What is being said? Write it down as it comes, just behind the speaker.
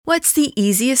What's the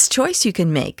easiest choice you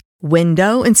can make?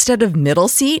 Window instead of middle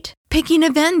seat? Picking a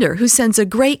vendor who sends a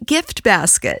great gift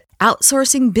basket?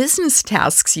 Outsourcing business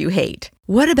tasks you hate?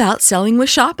 What about selling with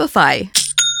Shopify?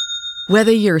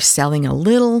 Whether you're selling a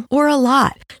little or a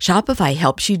lot, Shopify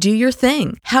helps you do your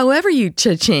thing, however you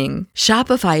cha-ching.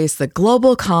 Shopify is the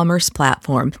global commerce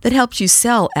platform that helps you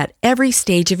sell at every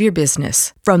stage of your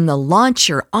business. From the launch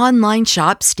your online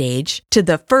shop stage to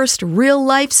the first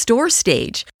real-life store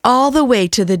stage, all the way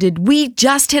to the did we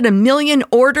just hit a million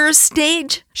orders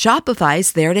stage.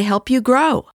 Shopify's there to help you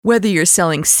grow. Whether you're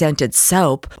selling scented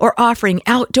soap or offering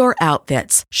outdoor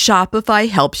outfits, Shopify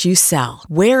helps you sell.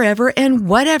 Wherever and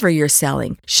whatever you're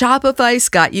selling, Shopify's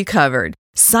got you covered.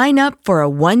 Sign up for a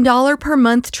 $1 per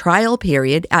month trial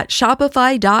period at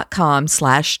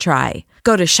shopify.com/try.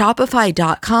 Go to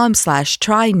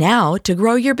shopify.com/try now to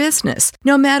grow your business,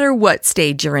 no matter what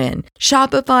stage you're in.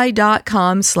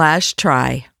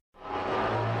 Shopify.com/try.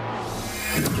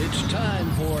 It's time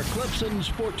for Clemson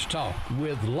Sports Talk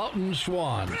with Lawton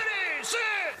Swan. Ready, set.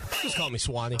 Just call me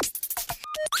Swanee.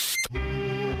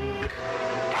 Tiger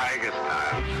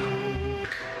style.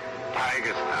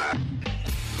 Tiger style.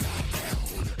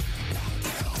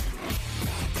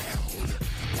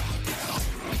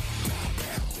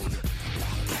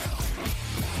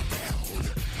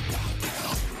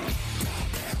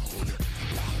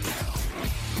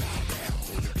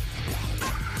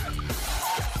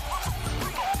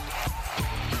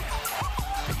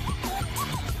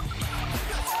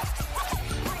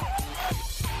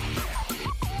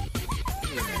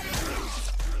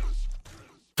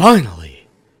 Finally,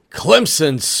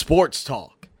 Clemson Sports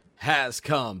Talk has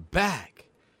come back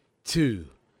to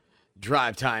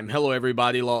Drive Time. Hello,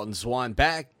 everybody. Lawton Swan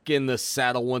back in the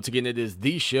saddle once again. It is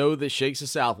the show that shakes the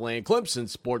Southland. Clemson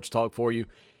Sports Talk for you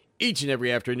each and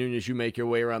every afternoon as you make your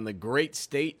way around the great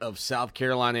state of South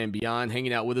Carolina and beyond,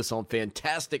 hanging out with us on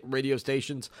fantastic radio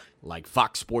stations like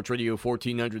Fox Sports Radio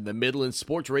 1400, the Midland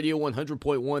Sports Radio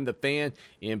 100.1, The Fan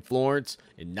in Florence,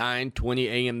 and 920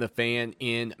 AM The Fan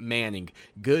in Manning.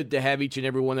 Good to have each and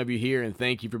every one of you here, and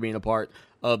thank you for being a part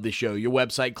of the show. Your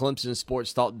website,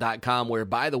 ClemsonSportsTalk.com, where,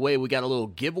 by the way, we got a little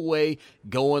giveaway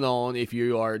going on. If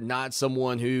you are not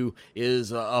someone who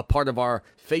is a part of our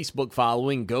Facebook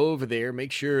following, go over there.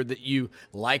 Make sure that you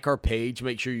like our page.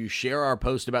 Make sure you share our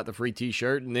post about the free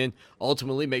T-shirt, and then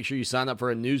ultimately make sure you sign up for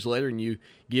a newsletter and you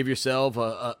give yourself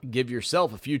a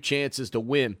few chances to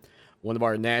win one of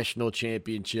our national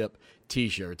championship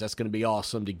T-shirts. That's going to be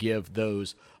awesome to give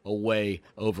those away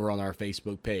over on our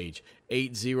Facebook page.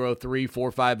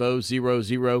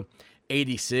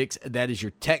 803-450-0086. That is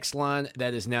your text line.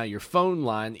 That is now your phone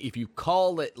line. If you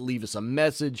call it, leave us a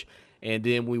message, and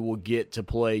then we will get to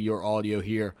play your audio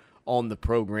here on the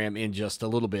program in just a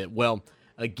little bit. Well,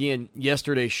 again,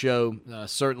 yesterday's show,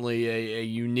 certainly a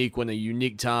unique one, a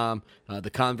unique time. The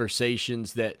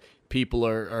conversations that people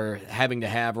are having to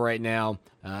have right now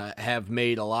have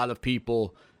made a lot of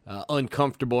people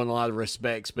uncomfortable in a lot of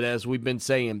respects. But as we've been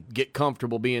saying, get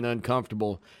comfortable being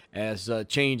uncomfortable, as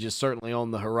change is certainly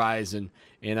on the horizon,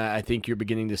 and I think you're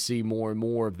beginning to see more and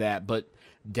more of that. But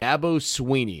Dabo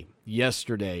Swinney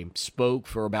yesterday spoke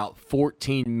for about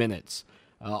 14 minutes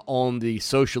on the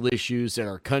social issues that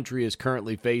our country is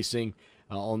currently facing,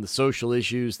 on the social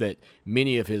issues that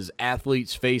many of his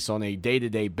athletes face on a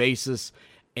day-to-day basis.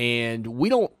 And we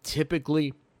don't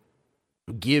typically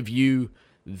give you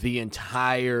the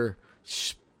entire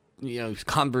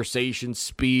conversation,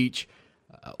 speech,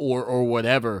 or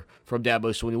whatever from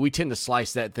Dabo Swinney. We tend to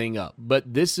slice that thing up.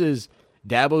 But this is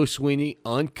Dabo Swinney,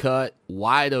 uncut,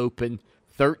 wide open,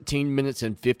 13 minutes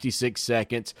and 56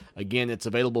 seconds. Again, it's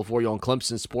available for you on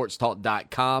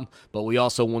ClemsonSportsTalk.com, but we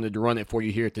also wanted to run it for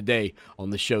you here today on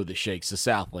the show that shakes the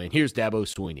Southland. Here's Dabo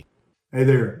Swinney. Hey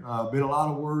there. Been a lot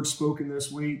of words spoken this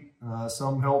week,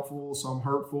 some helpful, some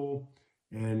hurtful,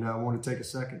 and I want to take a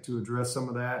second to address some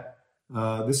of that.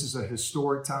 This is a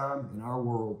historic time in our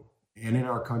world and in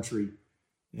our country,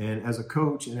 and as a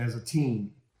coach and as a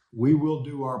team, we will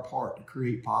do our part to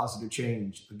create positive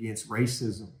change against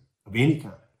racism of any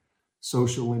kind,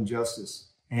 social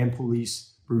injustice, and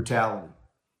police brutality.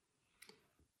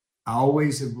 I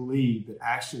always have believed that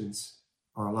actions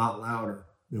are a lot louder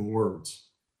than words.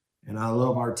 And I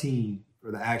love our team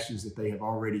for the actions that they have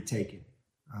already taken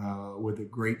with a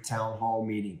great town hall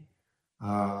meeting,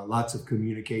 lots of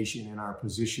communication in our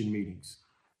position meetings.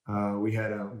 We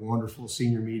had a wonderful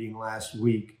senior meeting last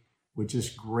week with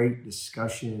just great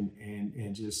discussion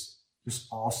and just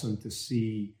awesome to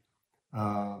see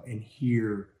and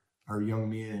hear our young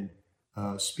men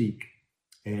speak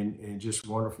and just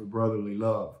wonderful brotherly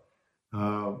love.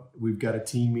 We've got a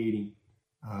team meeting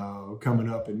coming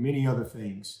up, and many other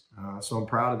things. So I'm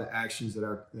proud of the actions that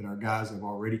our guys have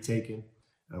already taken.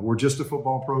 We're just a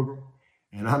football program,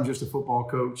 and I'm just a football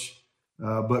coach.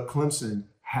 But Clemson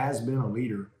has been a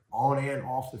leader on and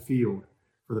off the field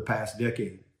for the past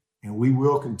decade, and we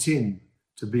will continue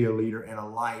to be a leader and a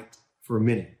light for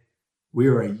many. We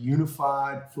are a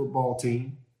unified football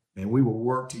team, and we will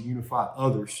work to unify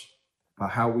others by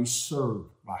how we serve,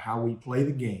 by how we play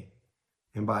the game,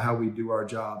 and by how we do our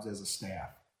jobs as a staff.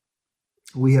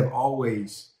 We have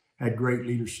always had great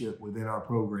leadership within our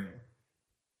program,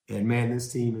 and man,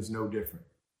 this team is no different.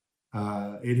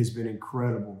 It has been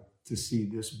incredible to see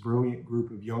this brilliant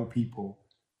group of young people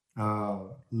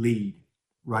lead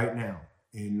right now,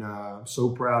 and I'm so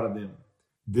proud of them.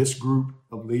 This group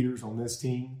of leaders on this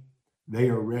team, they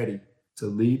are ready to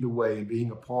lead the way in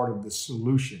being a part of the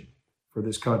solution for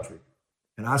this country.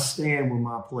 And I stand with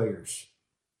my players,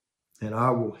 and I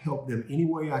will help them any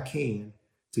way I can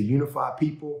to unify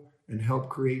people and help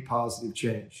create positive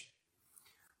change.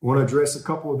 I want to address a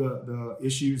couple of the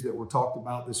issues that were talked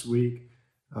about this week.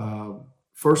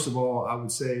 First of all, I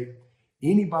would say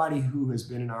anybody who has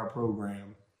been in our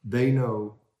program, they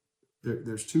know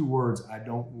there's two words I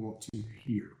don't want to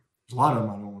hear. There's a lot of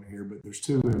them I don't want to hear, but there's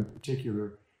two in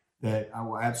particular that I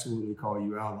will absolutely call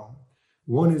you out on.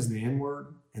 One is the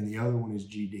N-word, and the other one is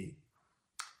GD.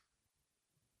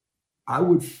 I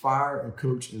would fire a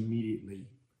coach immediately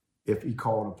if he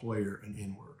called a player an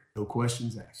N-word. No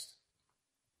questions asked.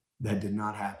 That did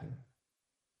not happen.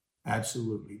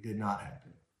 Absolutely did not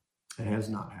happen. It has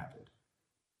not happened.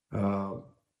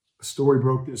 A story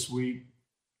broke this week,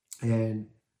 and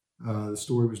the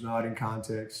story was not in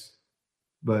context.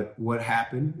 But what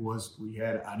happened was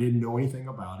I didn't know anything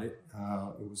about it.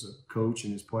 It was a coach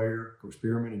and his player, Coach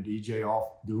Spearman and DJ,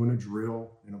 off doing a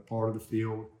drill in a part of the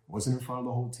field. Wasn't in front of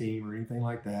the whole team or anything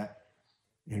like that.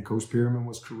 And Coach Spearman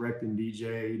was correcting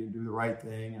DJ. He didn't do the right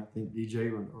thing. I think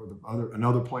DJ or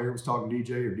another player was talking to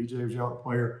DJ, or DJ was yelling at the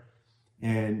player.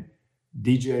 And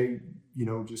DJ,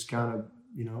 just kind of,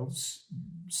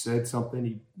 said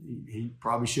something he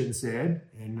probably shouldn't have said.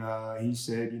 And he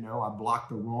said, I blocked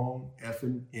the wrong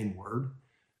effing N-word.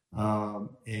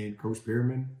 And Coach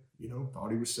Spearman,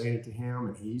 thought he was saying it to him,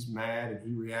 and he's mad, and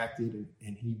he reacted,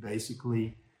 and he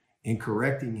basically, in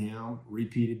correcting him,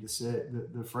 repeated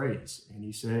the phrase. And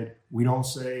he said, we don't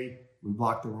say we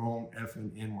blocked the wrong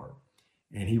effing N-word.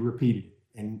 And he repeated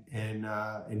it.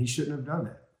 And he shouldn't have done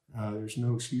that. There's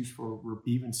no excuse for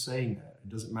even saying that. It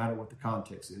doesn't matter what the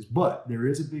context is. But there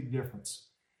is a big difference.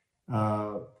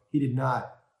 He did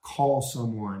not call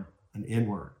someone an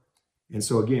N-word. And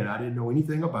so, again, I didn't know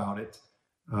anything about it.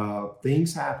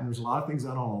 Things happen. There's a lot of things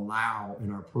I don't allow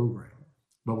in our program.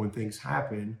 But when things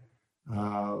happen,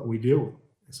 we deal with them.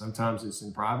 And sometimes it's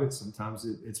in private. Sometimes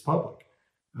it's public.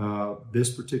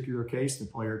 This particular case, the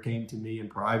player came to me in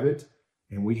private,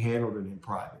 and we handled it in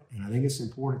private. And I think it's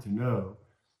important to know,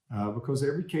 because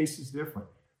every case is different.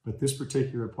 But this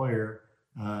particular player,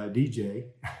 DJ,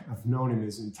 I've known him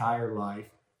his entire life.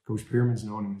 Coach Spearman's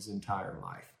known him his entire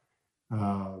life.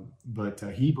 But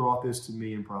he brought this to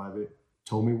me in private,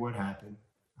 told me what happened.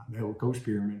 I met with Coach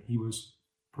Spearman. He was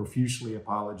profusely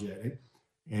apologetic,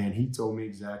 and he told me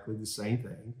exactly the same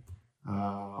thing.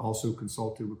 Also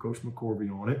consulted with Coach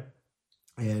McCorvey on it,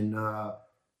 and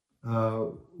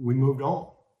we moved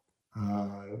on.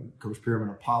 Coach Spearman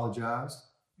apologized,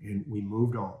 and we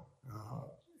moved on.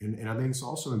 And I think it's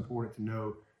also important to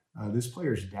know this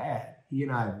player's dad, he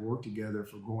and I have worked together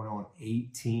for going on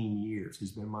 18 years.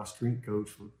 He's been my strength coach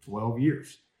for 12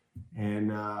 years. And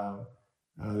the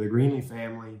Greenlee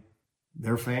family,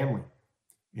 they're family.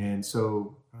 And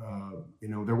so,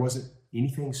 there wasn't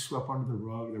anything swept under the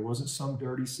rug. There wasn't some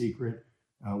dirty secret.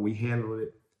 We handled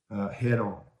it head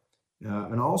on.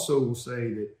 And also will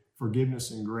say that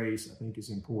forgiveness and grace, I think, is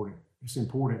important. It's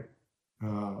important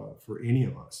for any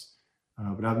of us.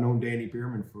 But I've known Danny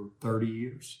Pearman for 30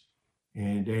 years.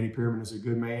 And Danny Pearman is a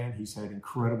good man. He's had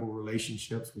incredible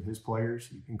relationships with his players.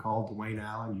 You can call Dwayne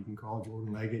Allen. You can call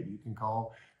Jordan Leggett. You can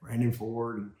call Brandon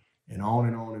Ford, and on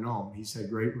and on and on. He's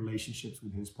had great relationships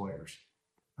with his players.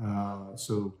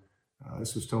 So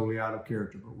this was totally out of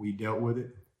character, but we dealt with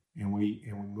it, and we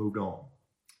moved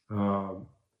on.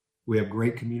 We have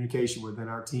great communication within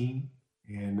our team,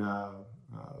 and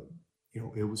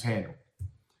it was handled.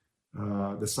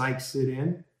 The psych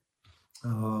sit-in,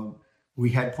 we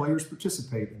had players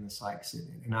participate in the psych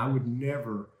sit-in, and I would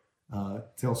never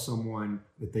tell someone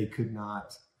that they could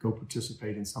not go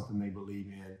participate in something they believe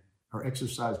in or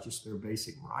exercise just their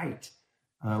basic right.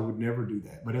 I would never do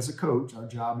that. But as a coach, our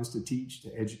job is to teach, to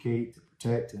educate, to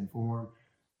protect, to inform,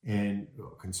 and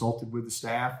consulted with the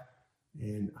staff.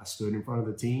 And I stood in front of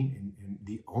the team, and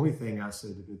the only thing I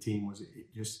said to the team was,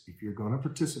 just if you're going to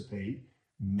participate,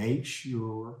 make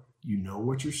sure you know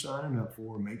what you're signing up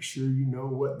for. Make sure you know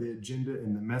what the agenda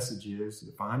and the message is,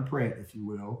 the fine print, if you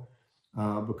will,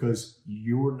 because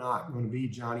you're not going to be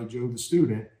Johnny Joe the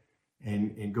student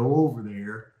and go over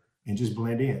there and just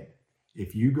blend in.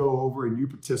 If you go over and you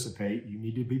participate, you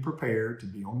need to be prepared to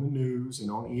be on the news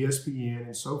and on ESPN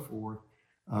and so forth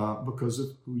because of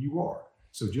who you are.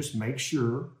 So just make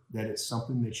sure that it's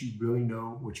something that you really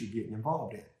know what you're getting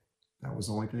involved in. That was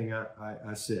the only thing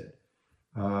I said.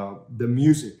 The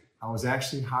music, I was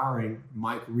actually hiring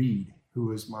Mike Reed,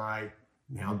 who is my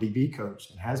now DB coach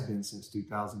and has been since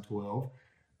 2012,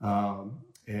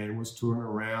 and was touring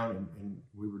around, and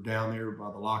we were down there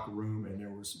by the locker room, and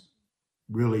there was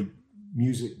really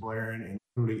music blaring, and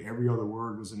literally every other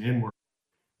word was an N-word,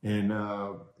 and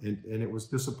it was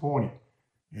disappointing.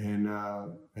 And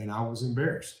I was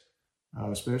embarrassed,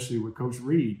 especially with Coach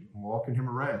Reed walking him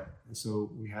around. And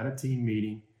so we had a team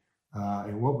meeting,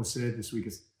 and what was said this week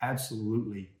is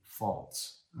absolutely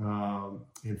false.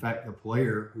 In fact, the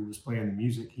player who was playing the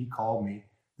music, he called me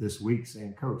this week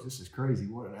saying, "Coach, this is crazy.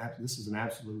 This is an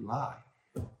absolute lie."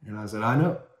 And I said, "I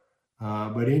know."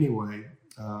 But anyway,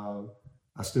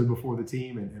 I stood before the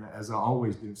team, and as I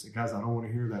always do, said, "Guys, I don't want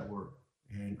to hear that word."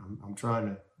 And I'm trying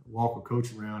to walk a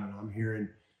coach around, and I'm hearing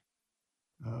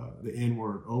the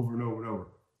N-word over and over and over.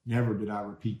 Never did I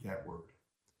repeat that word.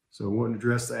 So I wanted to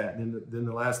address that. And then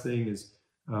the last thing is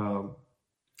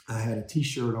I had a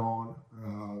T-shirt on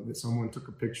that someone took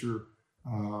a picture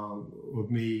of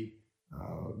me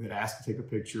that asked to take a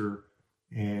picture.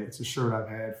 And it's a shirt I've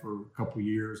had for a couple of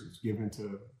years. It's given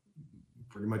to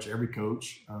pretty much every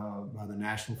coach by the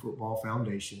National Football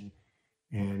Foundation.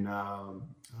 And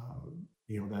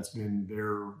that's been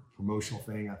their promotional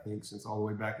thing, I think, since all the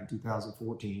way back in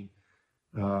 2014.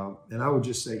 And I would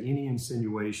just say any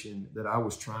insinuation that I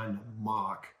was trying to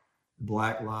mock the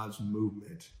Black Lives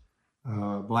Movement,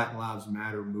 Black Lives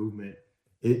Matter movement,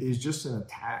 it is just an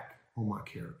attack on my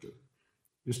character.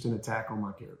 Just an attack on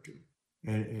my character,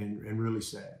 and really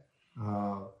sad.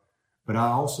 But I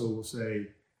also will say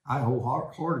I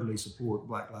wholeheartedly support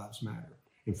Black Lives Matter.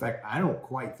 In fact, I don't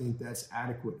quite think that's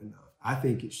adequate enough. I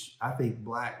think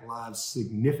Black lives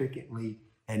significantly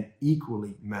and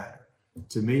equally matter.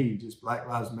 To me, just Black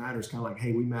Lives Matter is kind of like,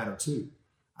 hey, we matter too.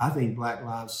 I think Black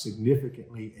lives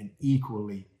significantly and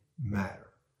equally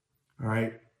matter. All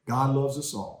right? God loves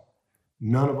us all.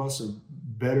 None of us are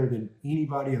better than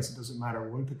anybody else. It doesn't matter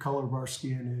what the color of our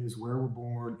skin is, where we're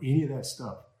born, any of that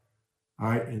stuff. All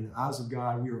right? In the eyes of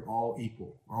God, we are all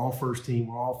equal. We're all first team.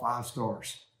 We're all 5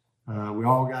 stars. We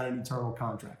all got an eternal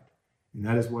contract. And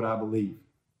that is what I believe.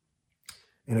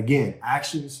 And again,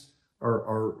 actions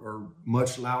are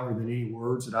much louder than any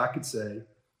words that I could say.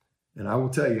 And I will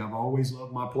tell you, I've always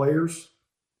loved my players.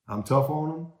 I'm tough on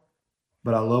them,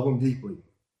 but I love them deeply.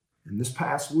 And this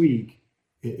past week,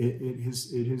 it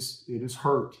has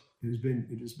hurt.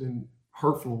 It has been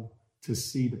hurtful to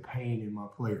see the pain in my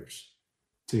players,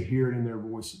 to hear it in their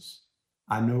voices.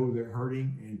 I know they're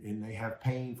hurting and they have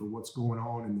pain for what's going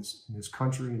on in this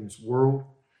country, in this world.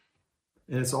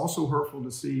 And it's also hurtful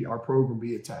to see our program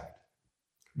be attacked.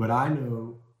 But I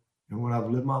know, and what I've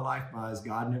lived my life by is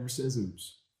God never says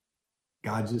oops.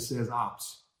 God just says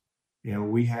ops.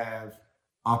 We have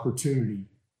opportunity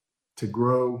to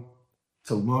grow,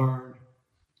 to learn,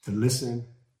 to listen,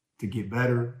 to get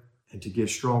better, and to get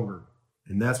stronger.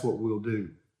 And that's what we'll do.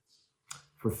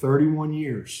 For 31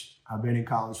 years, I've been in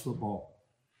college football.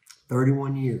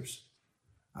 31 years.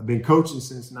 I've been coaching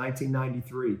since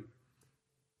 1993.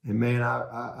 And man,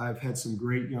 I've had some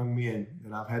great young men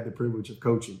that I've had the privilege of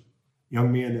coaching.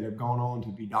 Young men that have gone on to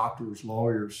be doctors,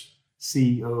 lawyers,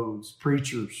 CEOs,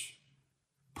 preachers,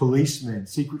 policemen,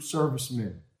 Secret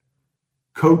Servicemen,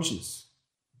 coaches,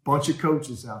 bunch of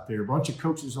coaches out there, a bunch of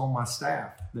coaches on my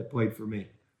staff that played for me.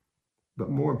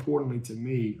 But more importantly to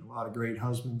me, a lot of great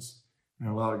husbands and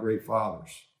a lot of great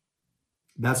fathers.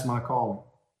 That's my calling.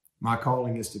 My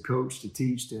calling is to coach, to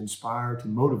teach, to inspire, to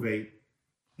motivate,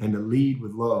 and to lead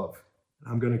with love.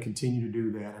 I'm going to continue to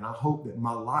do that. And I hope that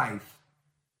my life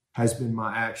has been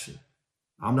my action.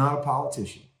 I'm not a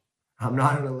politician. I'm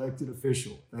not an elected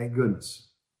official, thank goodness.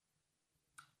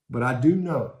 But I do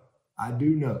know,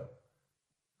 all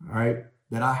right,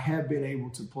 that I have been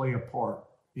able to play a part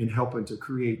in helping to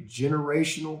create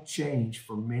generational change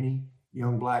for many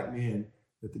young Black men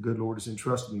that the good Lord has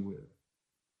entrusted me with.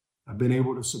 I've been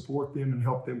able to support them and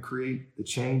help them create the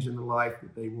change in the life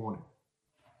that they wanted.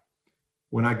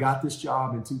 When I got this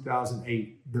job in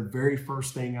 2008, the very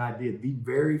first thing I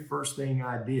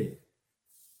did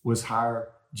was hire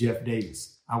Jeff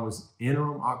Davis. I was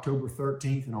interim October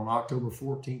 13th, and on October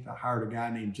 14th, I hired a guy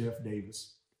named Jeff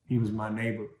Davis. He was my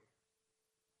neighbor.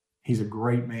 He's a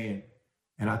great man.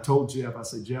 And I told Jeff, I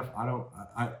said, Jeff, I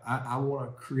want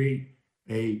to create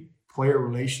a player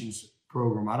relations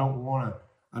program. I don't want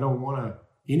to,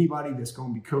 anybody that's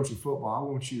going to be coaching football,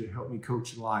 I want you to help me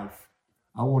coach life.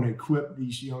 I want to equip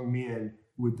these young men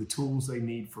with the tools they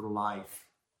need for life.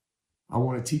 I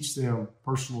want to teach them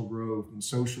personal growth and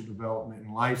social development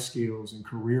and life skills and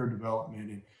career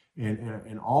development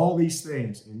and all these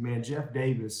things. And man, Jeff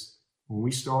Davis, when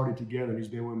we started together, he's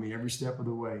been with me every step of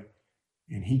the way.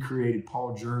 And he created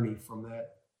Paul Journey from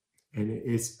that. And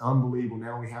it's unbelievable.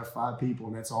 Now we have 5 people,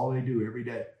 and that's all they do every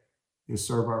day is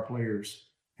serve our players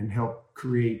and help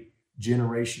create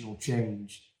generational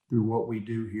change through what we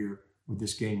do here with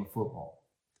this game of football.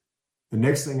 The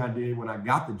next thing I did when I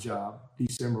got the job,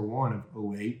 December 1 of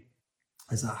 2008,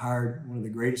 is I hired one of the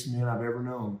greatest men I've ever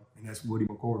known, and that's Woody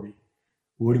McCorvey.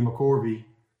 Woody McCorvey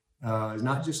is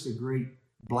not just a great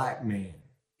black man.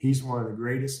 He's one of the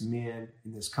greatest men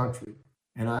in this country.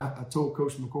 And I told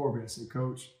Coach McCorvey, I said,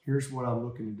 Coach, here's what I'm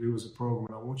looking to do as a program,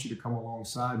 and I want you to come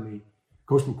alongside me.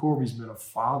 Coach McCorvey's been a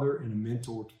father and a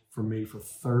mentor for me for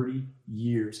 30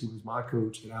 years. He was my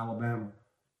coach at Alabama.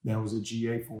 Then I was a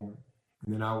GA for him.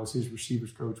 And then I was his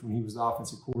receivers coach when he was the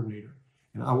offensive coordinator.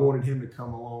 And I wanted him to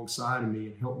come alongside of me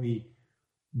and help me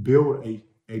build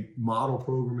a model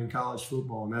program in college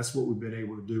football. And that's what we've been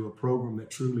able to do, a program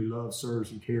that truly loves,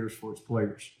 serves, and cares for its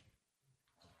players.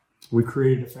 We've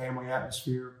created a family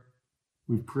atmosphere.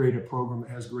 We've created a program that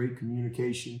has great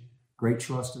communication, great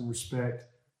trust and respect.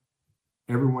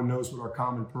 Everyone knows what our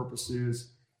common purpose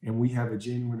is, and we have a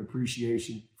genuine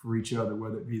appreciation for each other,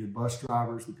 whether it be the bus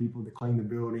drivers, the people that clean the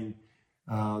building,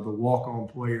 the walk-on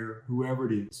player,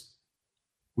 whoever it is.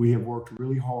 We have worked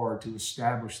really hard to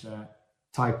establish that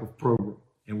type of program,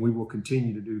 and we will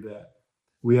continue to do that.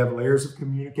 We have layers of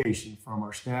communication from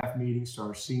our staff meetings to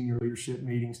our senior leadership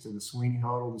meetings to the Sweeney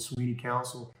Huddle, the Sweeney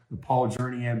Council, the Paul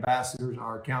Journey ambassadors,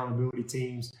 our accountability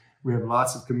teams. We have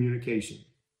lots of communication,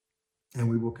 and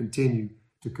we will continue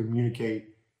to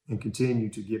communicate and continue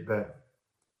to get better.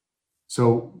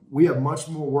 So we have much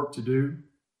more work to do,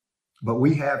 but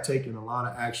we have taken a lot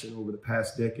of action over the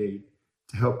past decade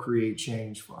to help create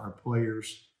change for our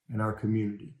players and our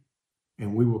community,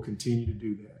 and we will continue to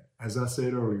do that. As I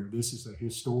said earlier, this is a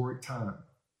historic time,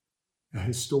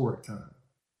 and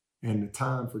the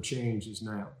time for change is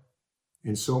now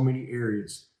in so many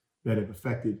areas that have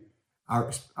affected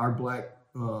our black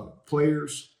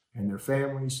players and their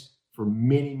families for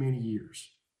many, many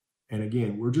years. And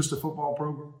again, we're just a football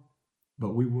program,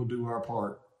 but we will do our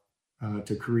part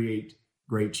to create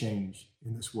great change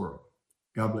in this world.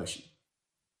 God bless you.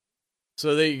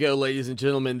 So there you go, ladies and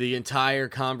gentlemen, the entire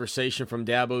conversation from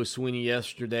Dabo Swinney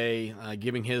yesterday,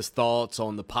 giving his thoughts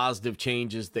on the positive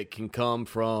changes that can come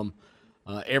from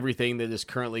everything that is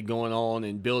currently going on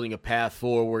and building a path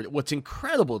forward. What's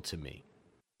incredible to me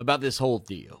about this whole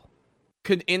deal,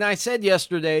 and I said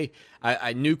yesterday,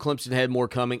 I knew Clemson had more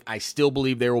coming. I still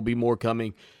believe there will be more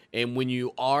coming. And when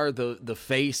you are the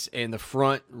face and the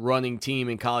front running team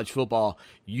in college football,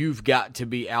 you've got to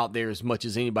be out there as much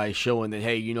as anybody showing that,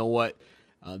 hey, you know what?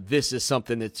 This is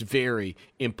something that's very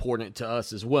important to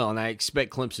us as well. And I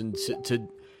expect Clemson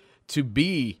to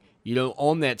be,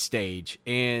 on that stage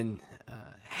and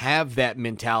have that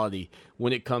mentality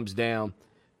when it comes down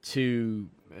to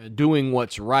doing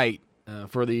what's right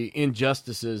for the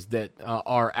injustices that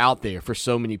are out there for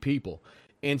so many people.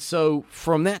 And so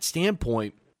from that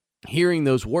standpoint, hearing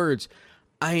those words,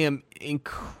 I am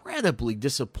incredibly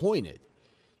disappointed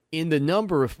in the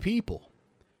number of people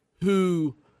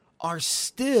who are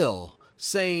still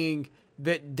saying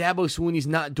that Dabo Swinney's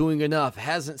not doing enough,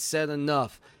 hasn't said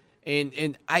enough.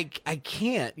 And I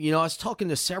can't, I was talking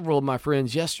to several of my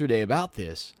friends yesterday about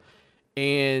this.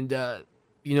 And,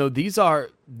 these are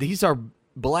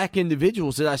black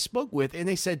individuals that I spoke with, and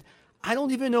they said, I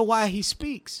don't even know why he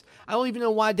speaks. I don't even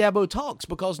know why Dabo talks,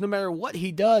 because no matter what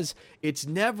he does, it's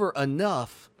never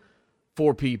enough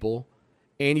for people,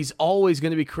 and he's always going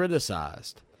to be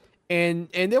criticized. And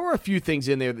there were a few things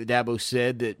in there that Dabo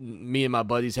said that me and my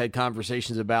buddies had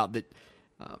conversations about that,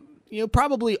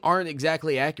 probably aren't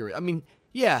exactly accurate. I mean,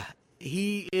 yeah,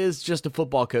 he is just a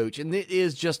football coach, and it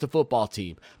is just a football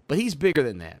team, but he's bigger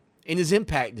than that, and his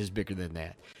impact is bigger than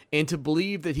that. And to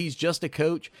believe that he's just a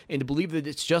coach and to believe that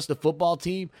it's just a football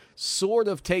team sort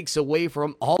of takes away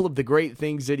from all of the great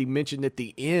things that he mentioned at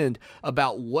the end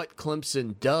about what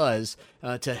Clemson does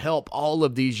to help all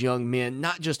of these young men,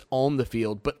 not just on the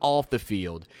field, but off the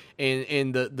field.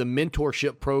 And the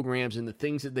mentorship programs and the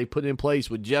things that they put in place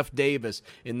with Jeff Davis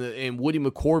and Woody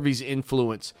McCorvey's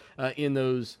influence in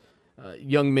those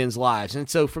young men's lives. And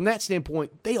so from that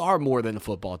standpoint, they are more than a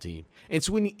football team. And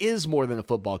Swinney is more than a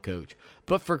football coach.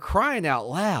 But for crying out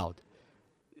loud,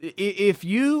 if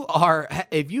you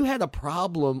had a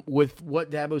problem with what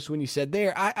Dabo Swinney said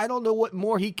there, I don't know what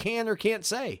more he can or can't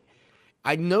say.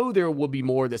 I know there will be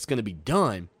more that's going to be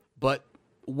done, but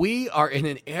we are in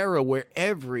an era where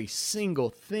every single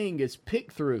thing is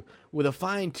picked through with a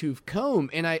fine-tooth comb,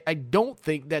 and I don't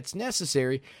think that's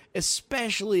necessary,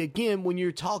 especially, again, when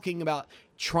you're talking about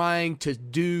trying to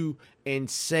do and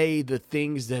say the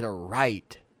things that are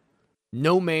right.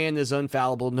 No man is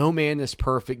infallible. No man is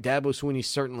perfect. Dabo Swinney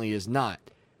certainly is not.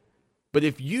 But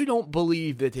if you don't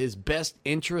believe that his best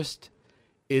interest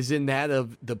is in that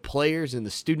of the players and the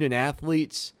student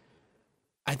athletes,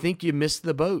 I think you missed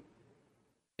the boat.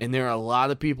 And there are a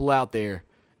lot of people out there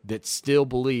that still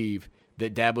believe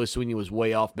that Dabo Swinney was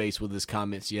way off base with his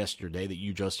comments yesterday that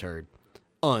you just heard.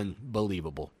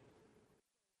 Unbelievable.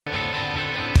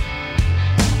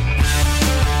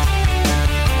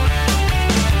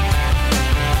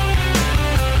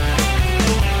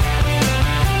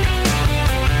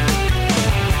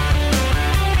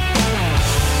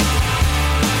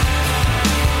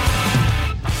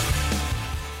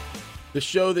 The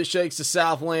show that shakes the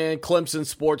Southland, Clemson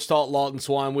Sports Talk, Lawton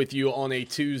Swan with you on a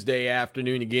Tuesday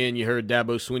afternoon. Again, you heard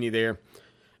Dabo Swinney there.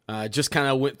 Just kind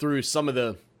of went through some of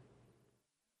the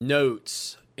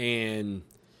notes and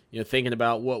thinking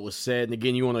about what was said. And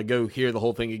again, you want to go hear the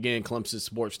whole thing again,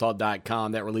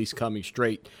 ClemsonSportsTalk.com. That release coming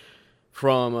straight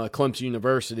from Clemson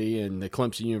University and the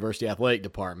Clemson University Athletic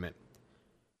Department.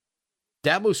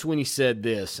 Dabo Swinney said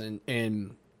this,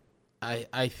 and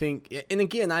I think, and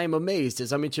again, I am amazed,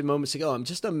 as I mentioned moments ago, I'm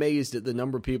just amazed at the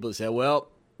number of people that say, well,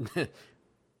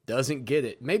 doesn't get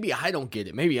it. Maybe I don't get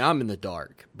it. Maybe I'm in the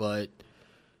dark. But,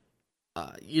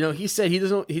 he said he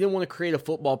didn't want to create a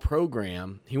football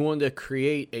program. He wanted to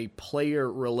create a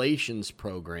player relations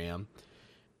program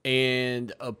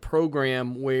and a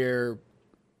program where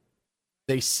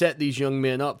they set these young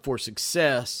men up for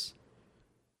success,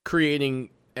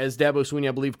 creating, as Dabo Swinney,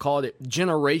 I believe, called it,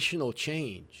 generational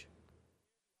change.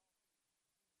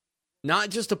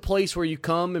 Not just a place where you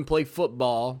come and play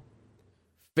football,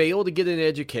 fail to get an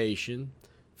education,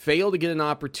 fail to get an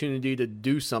opportunity to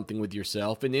do something with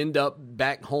yourself, and end up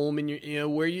back home in your,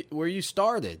 where you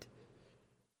started.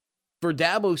 For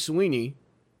Dabo Swinney,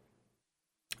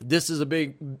 this is a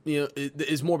big,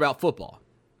 it's more about football.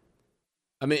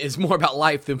 I mean, it's more about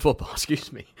life than football,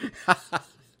 excuse me.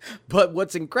 But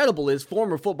what's incredible is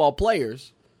former football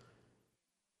players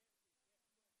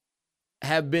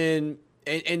have been,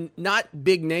 and not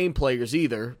big name players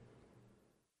either,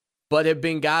 but have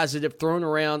been guys that have thrown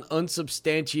around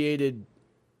unsubstantiated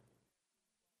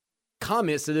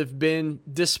comments that have been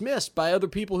dismissed by other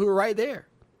people who are right there.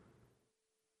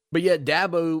 But yet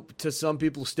Dabo, to some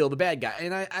people, is still the bad guy.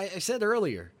 And I said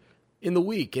earlier in the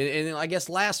week, and I guess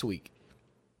last week,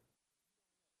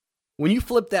 when you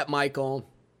flip that mic on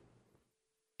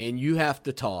and you have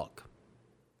to talk,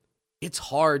 it's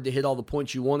hard to hit all the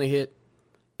points you want to hit.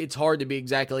 It's hard to be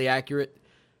exactly accurate.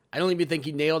 I don't even think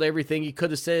he nailed everything he could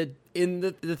have said in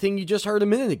the thing you just heard a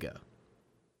minute ago.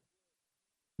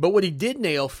 But what he did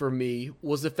nail for me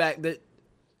was the fact that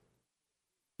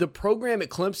the program at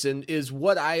Clemson is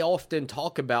what I often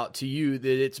talk about to you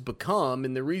that it's become,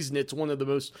 and the reason it's one of the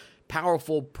most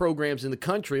powerful programs in the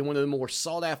country, one of the more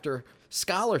sought-after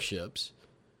scholarships,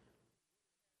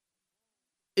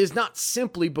 is not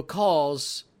simply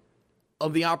because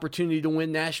of the opportunity to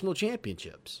win national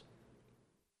championships.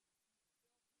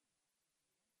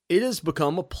 It has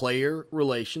become a player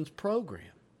relations program.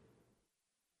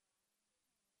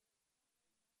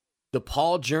 The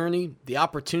Paul journey, the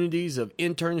opportunities of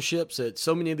internships that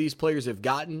so many of these players have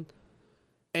gotten.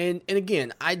 And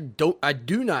again, I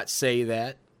do not say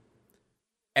that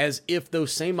as if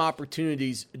those same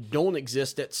opportunities don't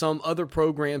exist at some other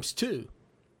programs too.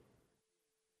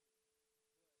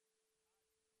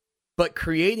 But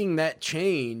creating that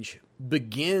change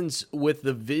begins with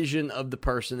the vision of the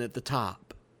person at the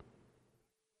top.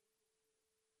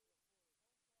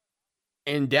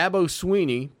 And Dabo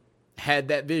Swinney had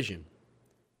that vision.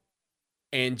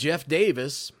 And Jeff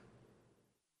Davis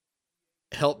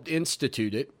helped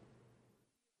institute it.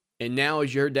 And now,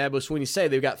 as you heard Dabo Swinney say,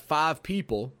 they've got 5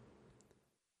 people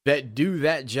that do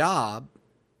that job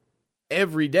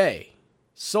every day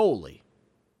solely.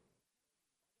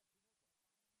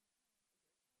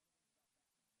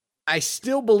 I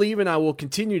still believe, and I will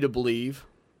continue to believe,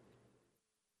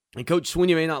 and Coach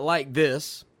Swinney may not like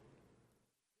this,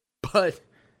 but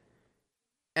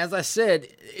as I said,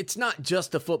 it's not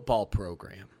just a football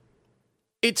program.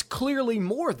 It's clearly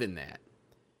more than that.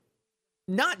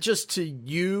 Not just to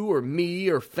you or me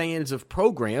or fans of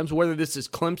programs, whether this is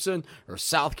Clemson or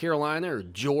South Carolina or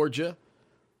Georgia.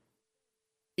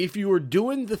 If you are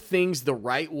doing the things the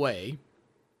right way,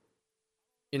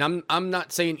 and I'm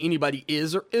not saying anybody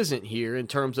is or isn't here in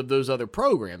terms of those other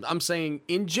programs. I'm saying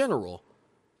in general,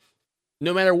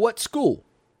 no matter what school,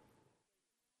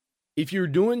 if you're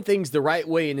doing things the right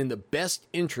way and in the best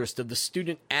interest of the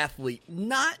student athlete,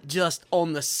 not just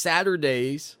on the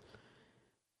Saturdays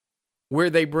where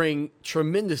they bring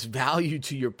tremendous value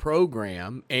to your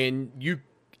program and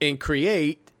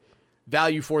create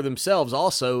value for themselves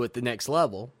also at the next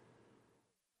level.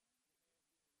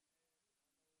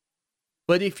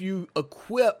 But if you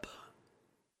equip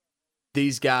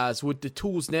these guys with the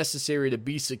tools necessary to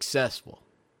be successful,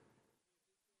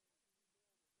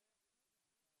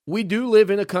 we do live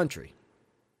in a country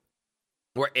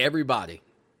where everybody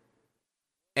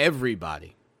has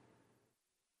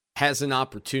an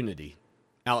opportunity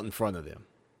out in front of them.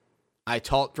 I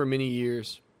taught for many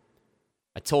years.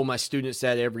 I told my students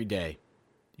that every day.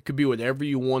 You could be whatever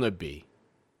you want to be.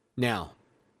 Now,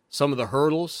 some of the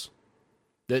hurdles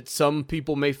that some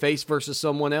people may face versus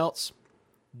someone else,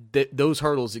 those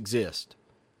hurdles exist.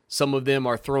 Some of them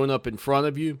are thrown up in front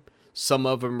of you. Some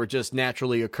of them are just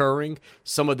naturally occurring.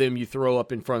 Some of them you throw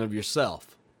up in front of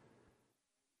yourself.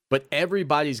 But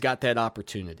everybody's got that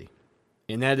opportunity,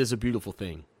 and that is a beautiful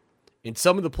thing. And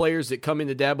some of the players that come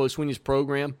into Dabo Swinney's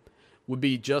program would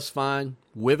be just fine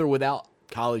with or without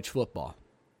college football.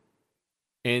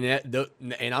 And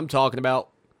I'm talking about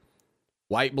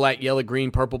white, black, yellow,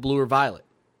 green, purple, blue, or violet.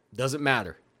 Doesn't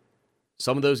matter.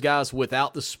 Some of those guys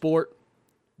without the sport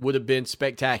would have been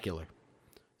spectacular.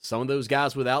 Some of those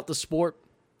guys without the sport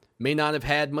may not have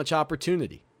had much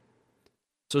opportunity.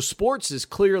 So sports has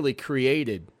clearly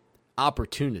created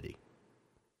opportunity.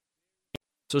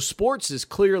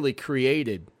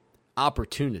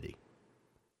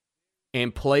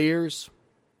 And players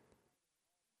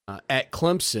at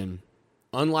Clemson,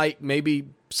 unlike maybe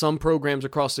some programs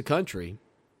across the country,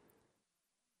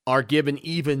 are given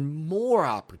even more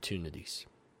opportunities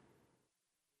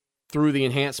through the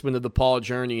enhancement of the Paul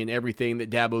journey and everything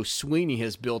that Dabo Swinney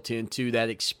has built into that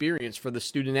experience for the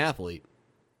student athlete.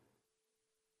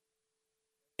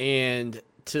 And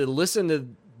to listen to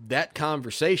that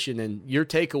conversation and your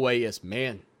takeaway is,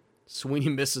 man,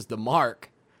 Swinney misses the mark.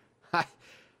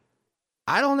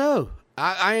 I don't know.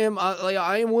 I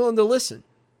am willing to listen.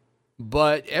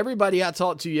 But everybody I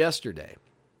talked to yesterday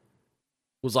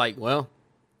was like, well,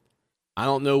 I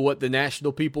don't know what the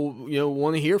national people,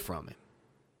 want to hear from him.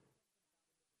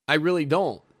 I really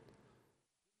don't.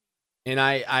 And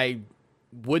I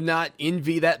would not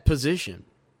envy that position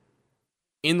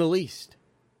in the least.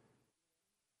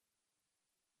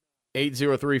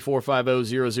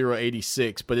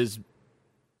 803-450-0086. But as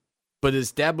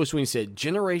Dabo Swinney said,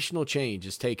 generational change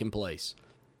is taking place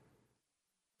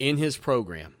in his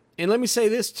program. And let me say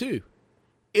this too.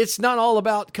 It's not all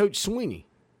about Coach Swinney.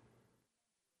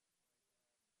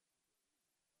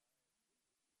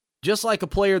 Just like a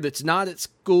player that's not at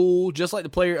school, just like a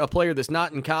player that's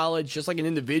not in college, just like an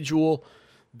individual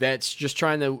that's just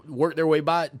trying to work their way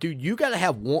by, dude, you got to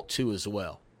have want to as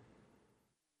well.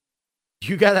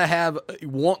 You got to have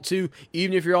want to,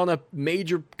 even if you're on a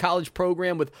major college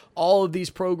program with all of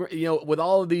these with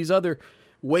all of these other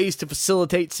ways to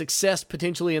facilitate success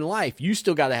potentially in life, you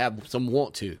still got to have some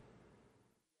want to.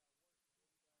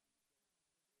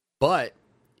 But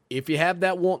if you have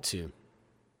that want to,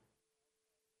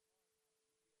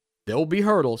 there will be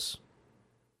hurdles,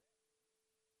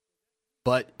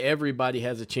 but everybody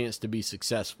has a chance to be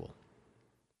successful.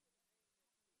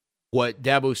 What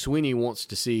Dabo Swinney wants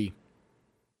to see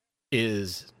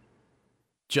is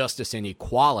justice and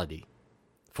equality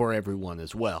for everyone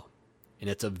as well. And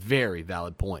it's a very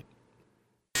valid point.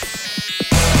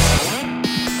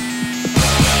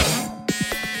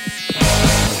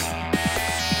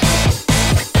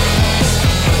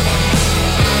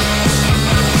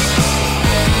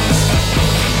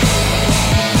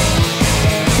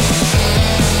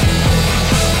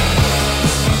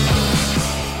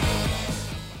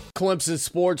 Clemson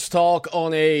Sports Talk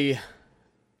on a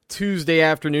Tuesday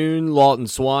afternoon. Lawton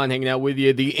Swan hanging out with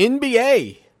you. The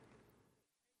NBA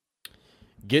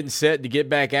getting set to get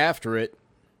back after it.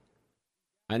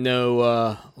 I know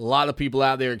a lot of people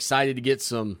out there excited to get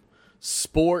some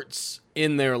sports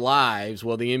in their lives.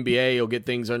 Well, the NBA will get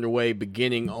things underway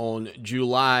beginning on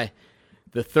July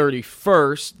the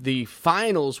 31st. The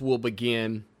finals will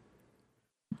begin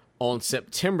on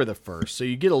September the 1st. So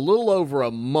you get a little over a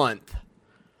month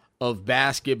of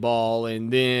basketball,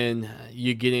 and then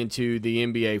you get into the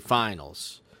NBA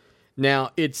finals.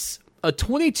 Now, it's a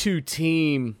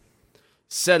 22-team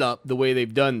setup the way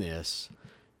they've done this.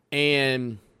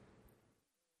 And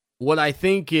what I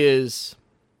think is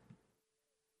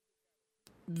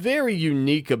very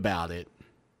unique about it,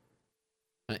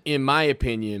 in my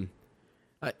opinion,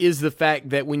 is the fact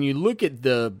that when you look at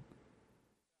the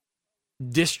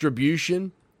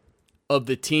distribution of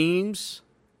the teams,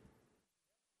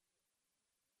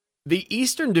 the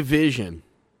Eastern Division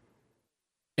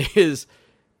is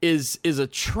a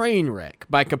train wreck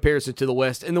by comparison to the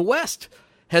West. And the West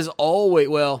has always,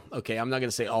 well, okay, I'm not going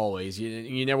to say always.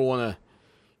 You never want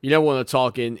to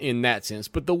talk in that sense.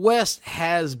 But the West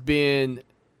has been,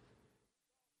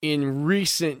 in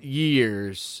recent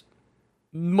years,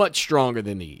 much stronger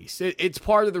than the East. It's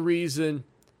part of the reason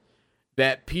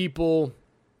that people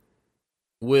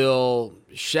will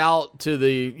shout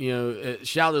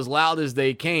shout as loud as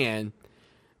they can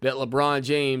that LeBron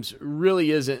James really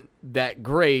isn't that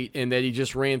great and that he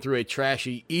just ran through a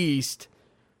trashy East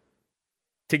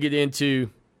to get into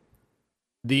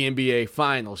the NBA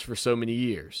Finals for so many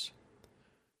years.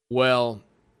 Well,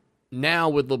 now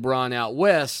with LeBron out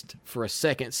West for a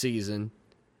second season,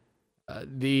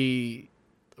 the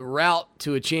route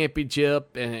to a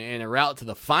championship and a route to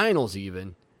the finals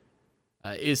even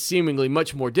is seemingly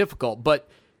much more difficult. But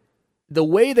the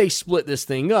way they split this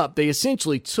thing up, they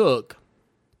essentially took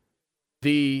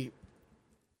the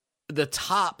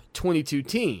top 22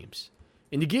 teams.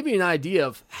 And to give you an idea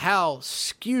of how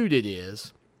skewed it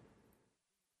is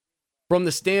from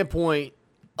the standpoint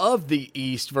of the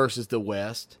East versus the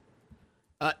West,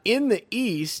 in the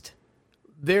East,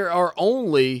 there are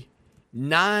only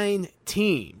 9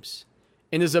 teams.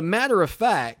 And as a matter of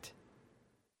fact,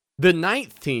 the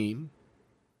 9th team,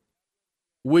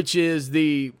 which is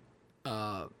the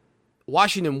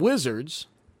Washington Wizards,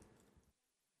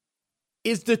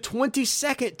 is the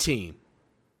 22nd team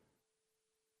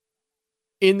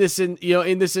in this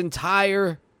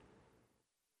entire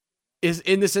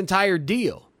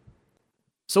deal.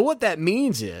 So what that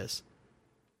means is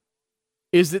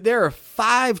that there are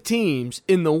 5 teams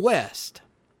in the West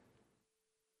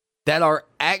that are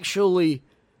actually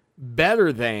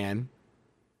better than,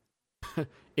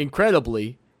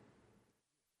 incredibly,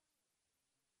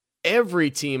 every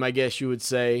team, I guess you would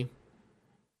say,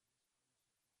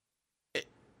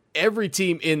 every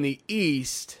team in the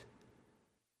East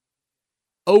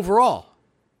overall.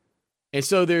 And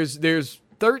so there's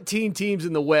 13 teams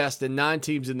in the West and 9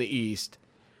 teams in the East.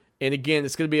 And again,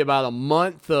 it's going to be about a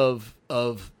month of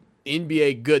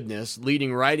NBA goodness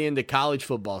leading right into college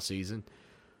football season.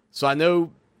 So I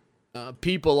know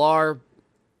people are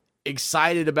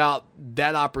excited about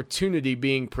that opportunity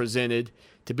being presented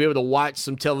to be able to watch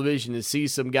some television and see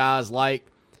some guys like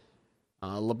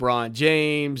LeBron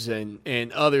James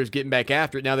and others getting back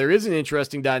after it. Now, there is an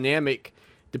interesting dynamic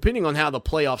depending on how the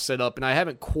playoffs set up, and I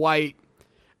haven't quite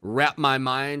wrapped my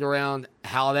mind around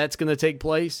how that's going to take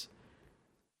place.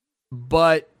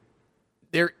 But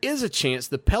there is a chance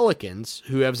the Pelicans,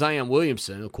 who have Zion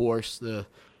Williamson, of course, the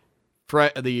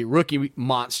rookie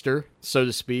monster, so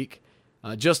to speak,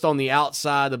 just on the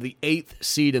outside of the 8th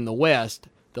seed in the West.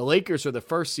 The Lakers are the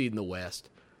 1st seed in the West.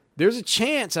 There's a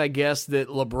chance, I guess, that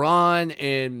LeBron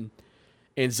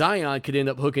and Zion could end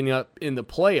up hooking up in the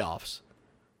playoffs.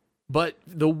 But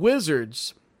the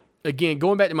Wizards, again,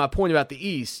 going back to my point about the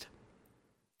East,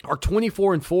 are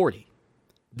 24-40.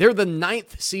 They're the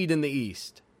 9th seed in the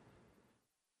East.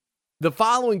 The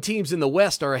following teams in the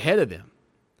West are ahead of them: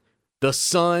 the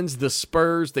Suns, the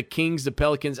Spurs, the Kings, the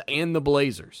Pelicans, and the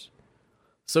Blazers.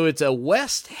 So it's a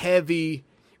West-heavy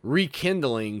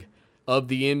rekindling of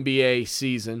the NBA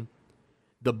season.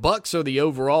 The Bucks are the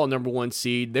overall number 1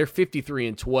 seed. They're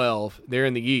 53-12. They're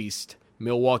in the East,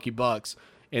 Milwaukee Bucks.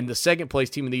 And the second place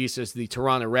team in the East is the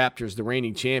Toronto Raptors, the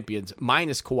reigning champions,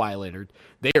 minus Kawhi Leonard.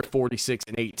 They are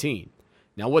 46-18.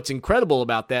 Now, what's incredible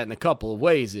about that in a couple of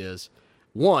ways is,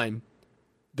 one,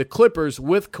 the Clippers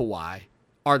with Kawhi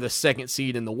are the 2nd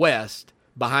seed in the West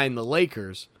behind the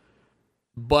Lakers,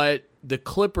 but the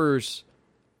Clippers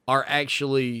are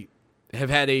actually have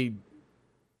had a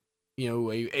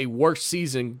worse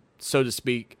season, so to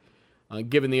speak,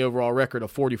 given the overall record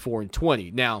of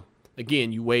 44-20. Now,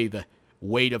 again, you weigh the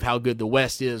weight of how good the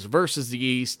West is versus the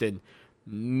East, and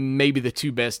maybe the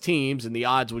 2 best teams, and the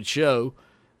odds would show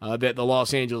that the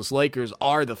Los Angeles Lakers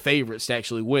are the favorites to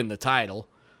actually win the title.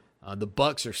 The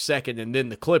Bucks are second, and then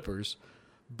the Clippers.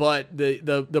 But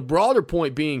the broader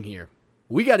point being here,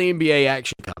 we got NBA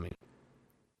action coming.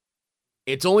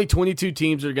 It's only 22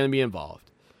 teams that are going to be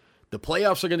involved. The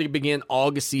playoffs are going to begin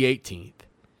August the 18th.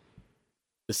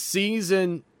 The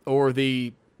season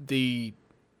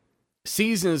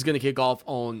season is going to kick off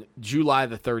on July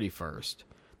the 31st.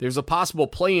 There's a possible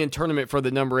play-in tournament for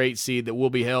the number 8 seed that will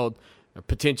be held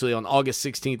potentially on August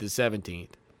 16th and 17th.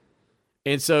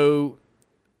 And so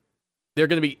there are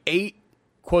going to be 8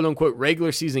 quote-unquote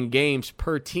regular season games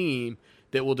per team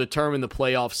that will determine the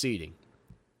playoff seeding.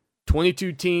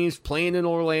 22 teams playing in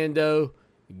Orlando,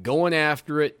 going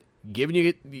after it, giving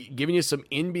you some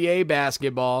NBA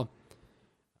basketball.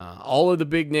 All of the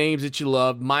big names that you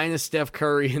love, minus Steph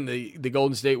Curry and the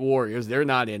Golden State Warriors. They're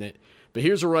not in it. But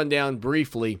here's a rundown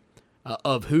briefly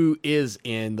of who is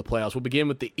in the playoffs. We'll begin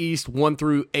with the East, 1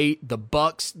 through 8. The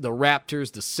Bucks, the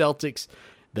Raptors, the Celtics,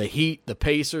 the Heat, the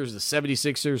Pacers, the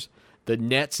 76ers, the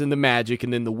Nets, and the Magic,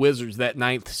 and then the Wizards, that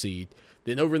 9th seed.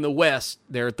 Then over in the West,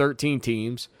 there are 13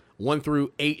 teams, 1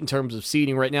 through 8 in terms of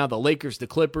seeding right now. The Lakers, the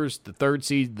Clippers, the 3rd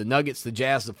seed, the Nuggets, the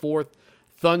Jazz, the 4th.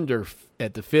 Thunder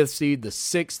at the 5th seed. The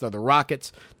 6th are the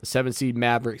Rockets. The 7th seed,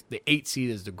 Mavericks. The 8th seed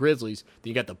is the Grizzlies. Then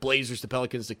you got the Blazers, the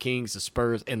Pelicans, the Kings, the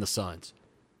Spurs, and the Suns.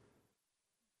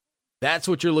 That's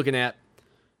what you're looking at.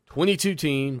 22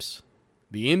 teams.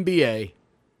 The NBA.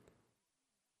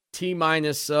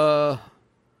 T-minus a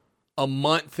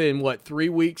month and 3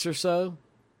 weeks or so?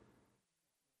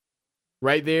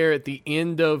 Right there at the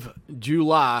end of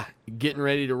July, getting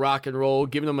ready to rock and roll,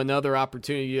 giving them another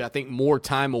opportunity, I think more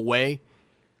time away.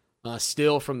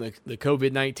 Still from the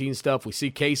COVID-19 stuff, we see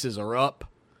cases are up.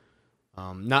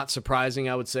 Not surprising,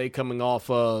 I would say, coming off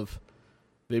of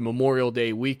the Memorial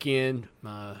Day weekend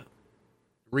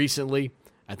recently.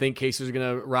 I think cases are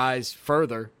going to rise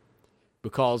further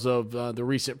because of the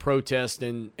recent protests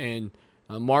and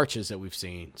marches that we've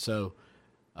seen. So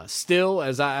still,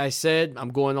 as I said,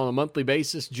 I'm going on a monthly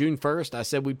basis. June 1st, I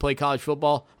said we'd play college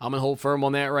football. I'm going to hold firm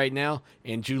on that right now.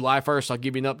 And July 1st, I'll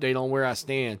give you an update on where I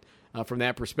stand from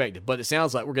that perspective. But it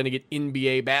sounds like we're going to get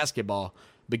NBA basketball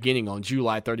beginning on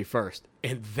July 31st.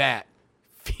 And that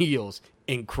feels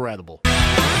incredible.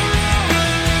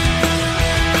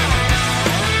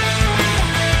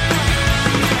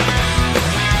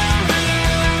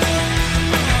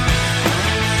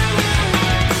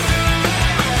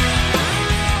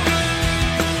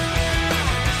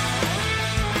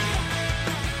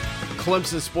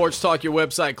 Clemson Sports Talk, your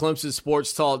website,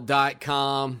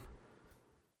 clemsonsportstalk.com.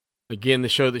 Again, the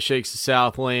show that shakes the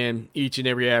Southland each and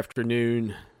every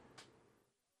afternoon.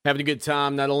 Having a good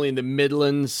time, not only in the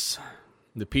Midlands,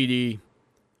 the PD,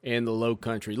 and the Low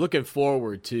Country. Looking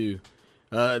forward to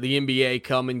the NBA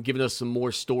coming, giving us some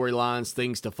more storylines,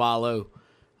 things to follow.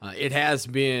 It has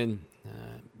been,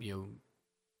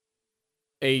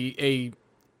 a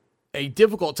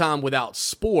difficult time without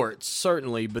sports,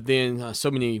 certainly, but then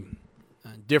so many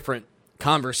different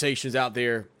conversations out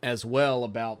there as well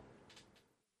about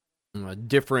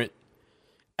different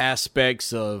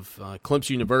aspects of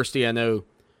Clemson University. I know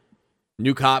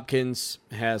Nuke Hopkins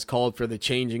has called for the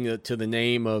changing to the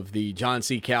name of the John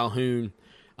C. Calhoun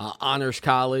Honors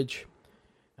College.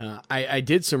 I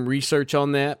did some research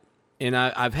on that, and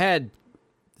I've had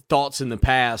thoughts in the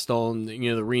past on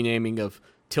the renaming of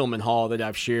Tillman Hall that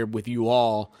I've shared with you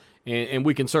all, and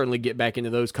we can certainly get back into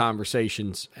those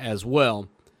conversations as well.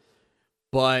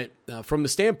 But from the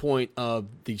standpoint of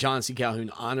the John C. Calhoun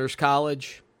Honors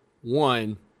College,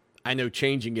 one, I know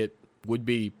changing it would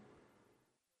be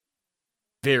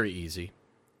very easy.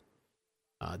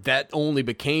 That only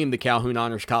became the Calhoun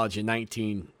Honors College in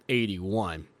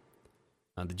 1981,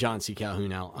 the John C.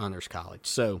 Calhoun Honors College.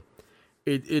 So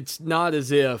it's not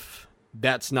as if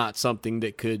that's not something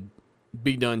that could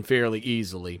be done fairly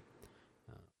easily.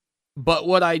 But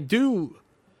what I do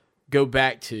go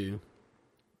back to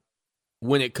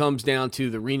when it comes down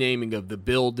to the renaming of the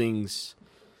buildings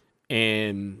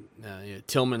and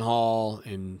Tillman Hall,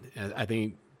 and I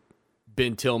think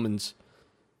Ben Tillman's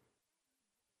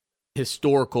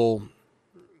historical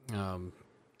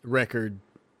record,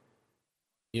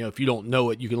 if you don't know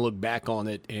it, you can look back on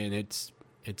it, and it's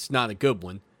not a good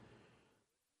one.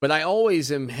 But I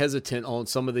always am hesitant on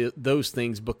some of those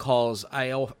things because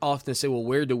I often say, well,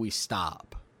 where do we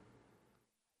stop?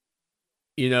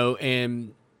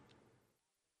 And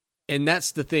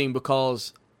that's the thing,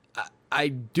 because I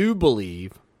do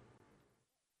believe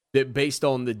that based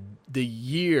on the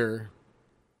year,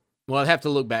 well, I'd have to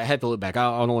look back. I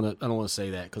don't want to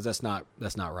say that because that's not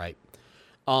right.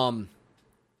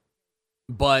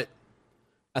 But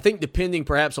I think depending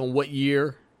perhaps on what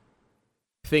year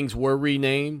things were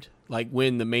renamed, like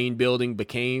when the main building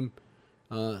became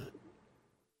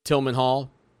Tillman Hall,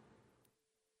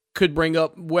 could bring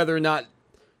up whether or not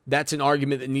that's an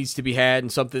argument that needs to be had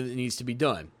and something that needs to be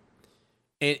done.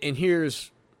 And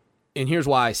here's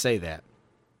why I say that.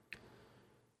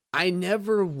 I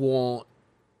never want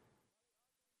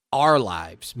our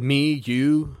lives, me,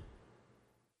 you,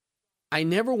 I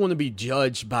never want to be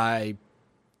judged by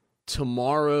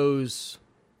tomorrow's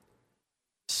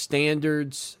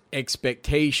standards,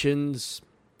 expectations,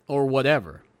 or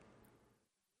whatever.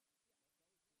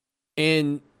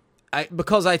 And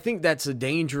because I think that's a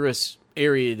dangerous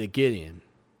area to get in.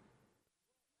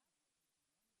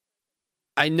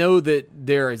 I know that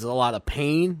there is a lot of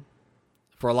pain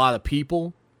for a lot of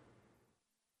people.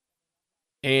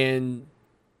 And,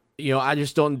 I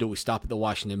just don't, do we stop at the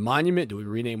Washington Monument? Do we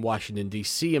rename Washington,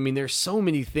 D.C.? I mean, there's so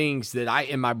many things that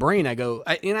in my brain, I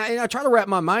try to wrap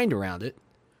my mind around it.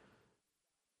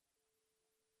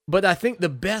 But I think the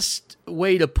best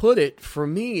way to put it for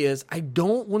me is I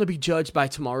don't want to be judged by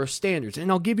tomorrow's standards.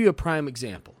 And I'll give you a prime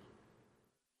example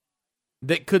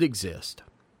that could exist.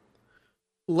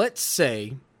 Let's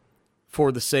say,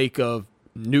 for the sake of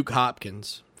Nuke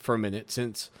Hopkins for a minute,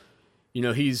 since,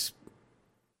 he's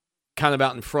kind of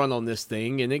out in front on this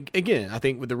thing. And again, I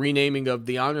think with the renaming of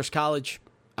the Honors College,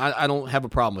 I don't have a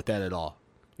problem with that at all.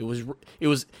 It was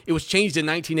changed in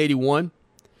 1981.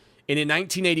 And in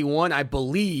 1981, I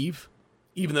believe,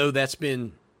 even though that's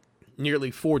been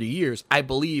nearly 40 years, I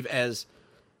believe as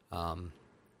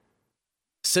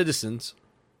citizens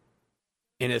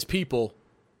and as people,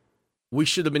 we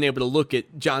should have been able to look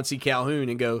at John C. Calhoun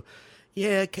and go,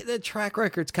 yeah, the track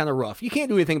record's kind of rough. You can't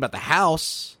do anything about the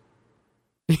house.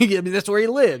 I mean, that's where he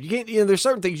lived. You can't. There's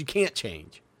certain things you can't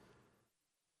change.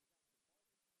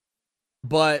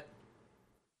 But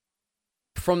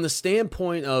from the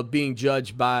standpoint of being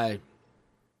judged by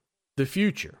the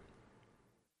future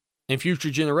and future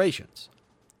generations,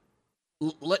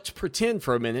 let's pretend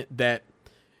for a minute that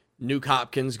Nuke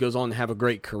Hopkins goes on to have a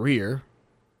great career,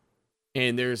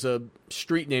 and there's a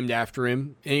street named after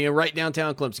him, and right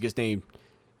downtown Clemson gets named,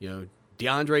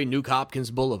 DeAndre Nuke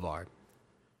Hopkins Boulevard.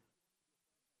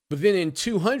 But then in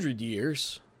 200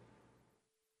 years,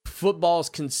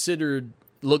 football's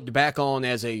looked back on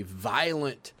as a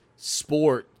violent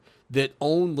sport that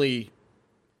only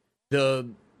the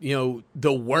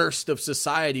worst of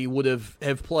society would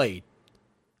have played.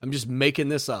 I'm just making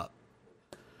this up.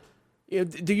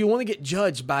 Do you want to get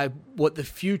judged by what the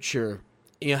future,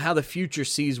 how the future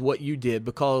sees what you did?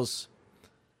 Because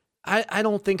I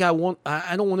don't want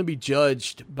to be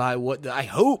judged by what I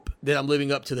hope that I'm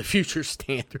living up to the future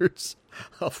standards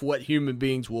of what human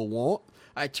beings will want.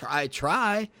 I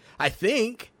try, I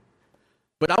think,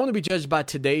 but I want to be judged by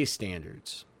today's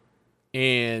standards.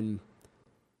 And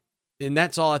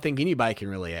that's all I think anybody can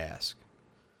really ask.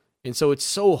 And so it's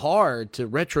so hard to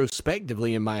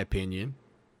retrospectively, in my opinion,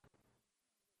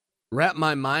 wrap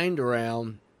my mind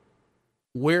around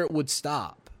where it would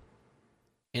stop.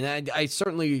 And I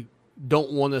certainly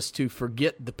don't want us to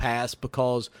forget the past,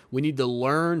 because we need to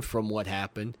learn from what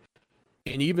happened.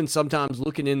 And even sometimes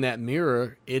looking in that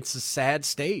mirror, it's a sad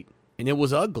state, and it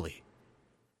was ugly.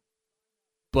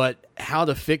 But how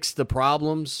to fix the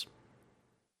problems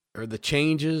or the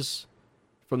changes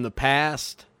from the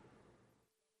past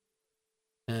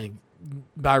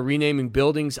by renaming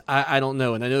buildings, I don't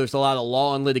know. And I know there's a lot of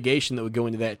law and litigation that would go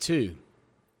into that too.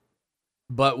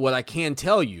 But what I can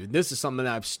tell you, this is something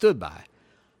that I've stood by,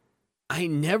 I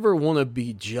never want to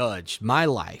be judged, my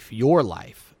life, your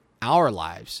life, our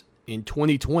lives in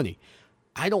 2020.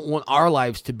 I don't want our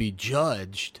lives to be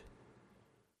judged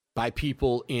by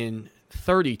people in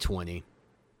 3020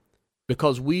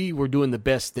 because we were doing the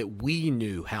best that we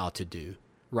knew how to do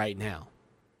right now.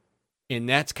 And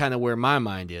that's kind of where my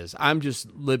mind is. I'm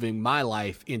just living my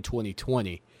life in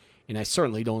 2020, and I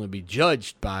certainly don't want to be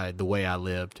judged by the way I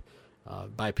lived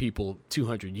by people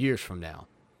 200 years from now.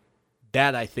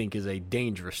 That, I think, is a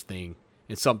dangerous thing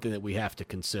and something that we have to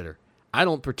consider. I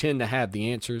don't pretend to have the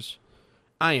answers.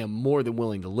 I am more than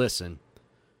willing to listen,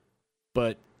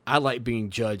 but I like being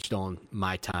judged on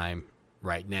my time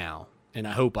right now, and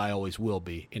I hope I always will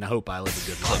be, and I hope I live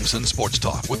a good life. Clemson Sports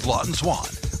Talk with Lawton Swan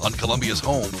on Columbia's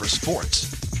home for sports,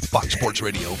 Fox Sports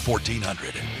Radio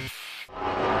 1400.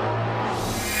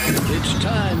 It's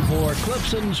time for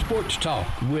Clemson Sports Talk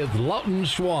with Lawton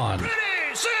Swan. Ready,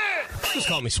 set. Just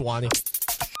call me Swanee.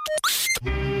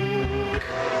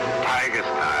 Tiger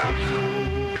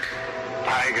style.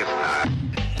 Tiger style.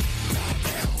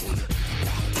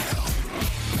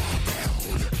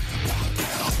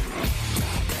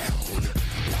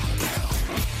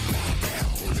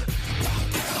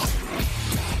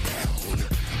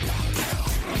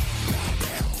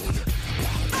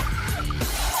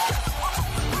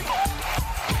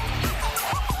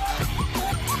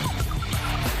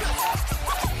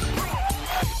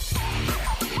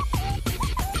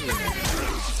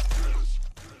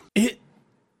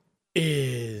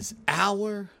 is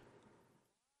hour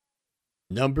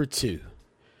number 2.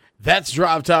 That's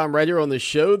Drive Time right here on the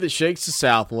show that shakes the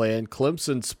Southland,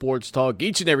 Clemson Sports Talk,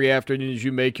 each and every afternoon as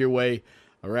you make your way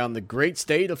around the great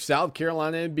state of South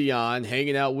Carolina and beyond,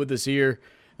 hanging out with us here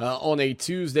on a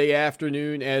Tuesday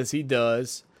afternoon as he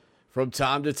does from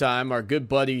time to time. Our good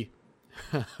buddy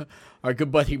Mike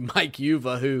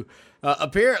Yuva, who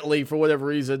apparently, for whatever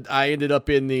reason, I ended up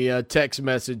in the text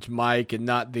message Mike and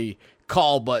not the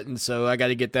call button, so I got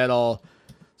to get that all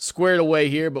squared away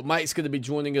here. But Mike's going to be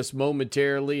joining us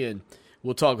momentarily, and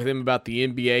we'll talk with him about the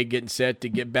NBA getting set to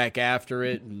get back after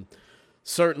it, and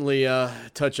certainly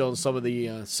touch on some of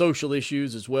the social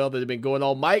issues as well that have been going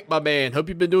on. Mike, my man, hope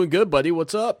you've been doing good, buddy.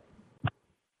 What's up?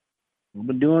 I've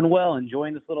been doing well,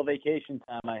 enjoying this little vacation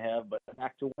time I have, but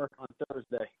back to work on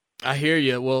Thursday. I hear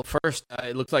you. Well, first,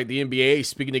 it looks like the NBA,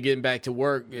 speaking of getting back to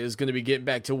work, is going to be getting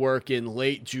back to work in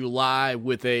late July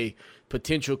with a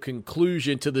potential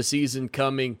conclusion to the season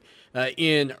coming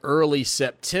in early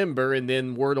September. And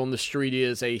then word on the street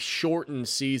is a shortened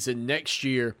season next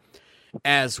year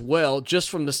as well, just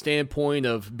from the standpoint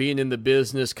of being in the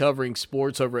business, covering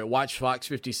sports over at Watch Fox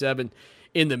 57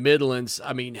 in the Midlands.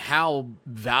 I mean, how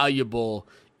valuable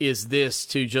is this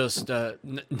to just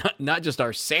not just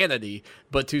our sanity,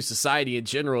 but to society in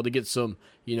general to get some,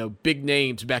 big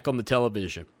names back on the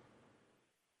television?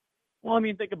 Well, I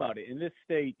mean, think about it. In this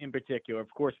state in particular, of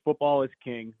course, football is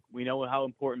king. We know how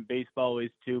important baseball is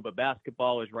too, but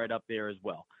basketball is right up there as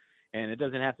well. And it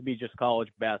doesn't have to be just college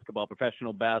basketball,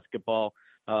 professional basketball,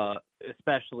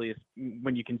 especially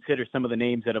when you consider some of the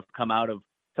names that have come out of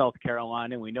South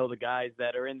Carolina. And we know the guys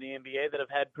that are in the NBA that have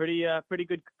had pretty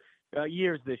good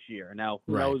years this year. Now,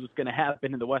 who knows what's going to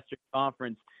happen in the Western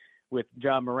Conference with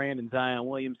John Moran and Zion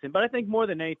Williamson. But I think more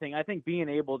than anything, I think being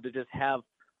able to just have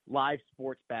live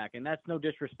sports back, and that's no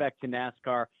disrespect to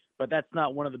NASCAR, but that's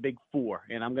not one of the big four.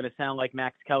 And I'm going to sound like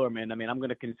Max Kellerman. I mean, I'm going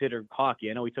to consider hockey.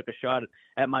 I know he took a shot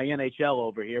at my NHL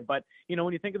over here, but,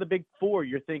 when you think of the big four,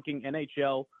 you're thinking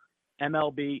NHL,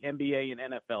 MLB, NBA,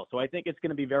 and NFL. So I think it's going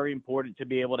to be very important to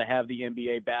be able to have the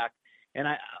NBA back. And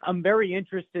I'm very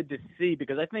interested to see,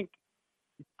 because I think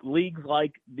leagues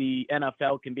like the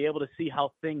NFL can be able to see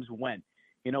how things went.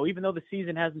 Even though the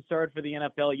season hasn't started for the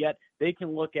NFL yet, they can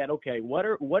look at, okay, what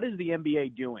is the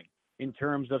NBA doing in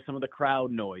terms of some of the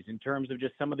crowd noise, in terms of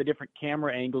just some of the different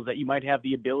camera angles that you might have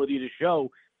the ability to show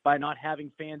by not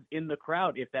having fans in the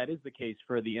crowd, if that is the case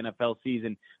for the NFL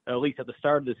season, or at least at the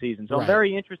start of the season. So I'm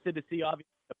very interested to see,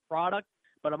 obviously, the product,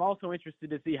 but I'm also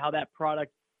interested to see how that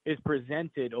product is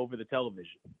presented over the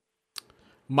television.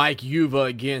 Mike Yuva,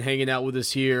 again, hanging out with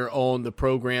us here on the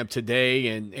program today.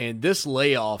 And this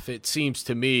layoff, it seems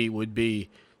to me, would be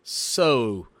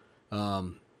so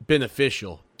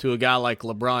beneficial to a guy like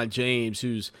LeBron James,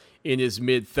 who's in his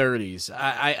mid-30s.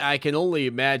 I can only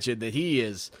imagine that he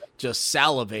is just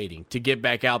salivating to get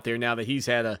back out there now that he's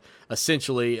had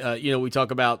essentially, we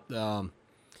talk about, what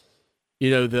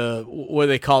do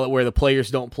they call it, where the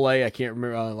players don't play? I can't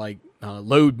remember,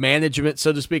 load management,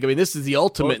 so to speak. I mean, this is the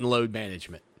ultimate in load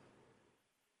management.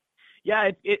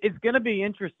 Yeah, it's going to be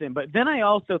interesting. But then I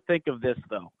also think of this,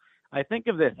 though. I think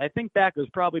back, it was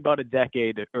probably about a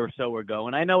decade or so ago,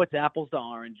 and I know it's apples to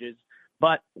oranges,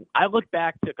 but I look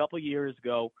back to a couple of years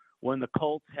ago when the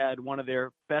Colts had one of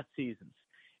their best seasons,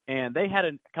 and they had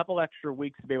a couple extra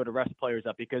weeks to be able to rest players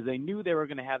up because they knew they were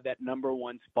going to have that number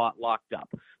one spot locked up.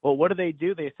 Well, what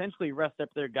do? They essentially rest up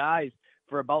their guys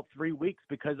for about 3 weeks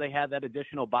because they had that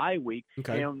additional bye week.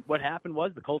 Okay. And what happened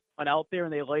was the Colts went out there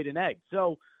and they laid an egg.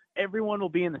 So everyone will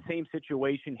be in the same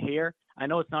situation here. I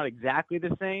know it's not exactly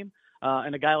the same.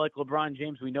 And a guy like LeBron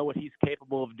James, we know what he's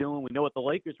capable of doing. We know what the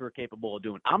Lakers were capable of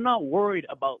doing. I'm not worried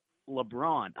about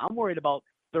LeBron. I'm worried about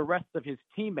the rest of his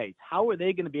teammates. How are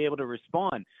they going to be able to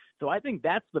respond? So I think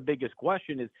that's the biggest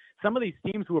question is some of these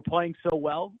teams who are playing so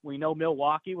well, we know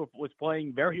Milwaukee was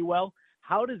playing very well.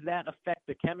 How does that affect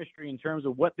the chemistry in terms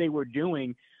of what they were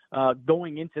doing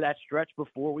going into that stretch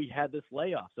before we had this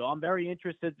layoff? So I'm very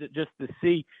interested to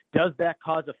see, does that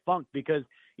cause a funk? Because,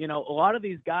 a lot of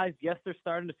these guys, yes, they're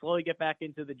starting to slowly get back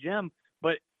into the gym,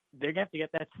 but they're going to have to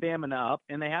get that stamina up,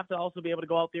 and they have to also be able to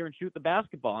go out there and shoot the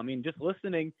basketball. I mean, just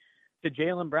listening to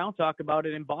Jaylen Brown talk about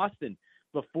it in Boston,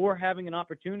 before having an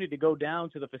opportunity to go down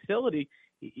to the facility,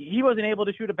 he wasn't able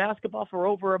to shoot a basketball for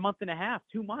over a month and a half,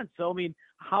 2 months. So, I mean,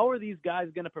 how are these guys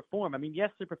going to perform? I mean,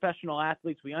 yes, they're professional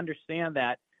athletes. We understand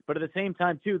that. But at the same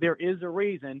time, too, there is a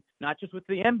reason, not just with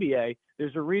the NBA,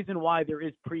 there's a reason why there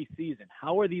is preseason.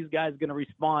 How are these guys going to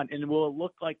respond? And will it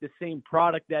look like the same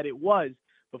product that it was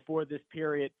before this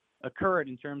period occurred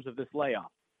in terms of this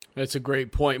layoff? That's a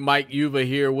great point. Mike Yuva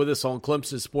here with us on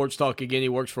Clemson Sports Talk. Again, he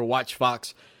works for Watch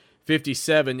Fox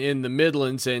 57 in the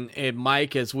Midlands. And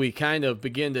Mike, as we kind of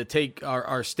begin to take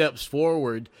our steps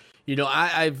forward, you know,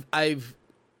 I've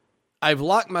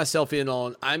locked myself in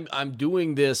on I'm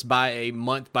doing this by a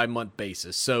month-by-month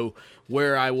basis. So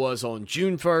where I was on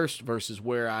June 1st versus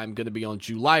where I'm going to be on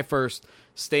July 1st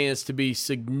stands to be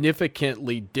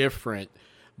significantly different.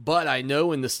 But I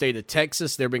know in the state of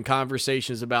Texas, there have been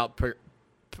conversations about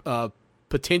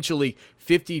potentially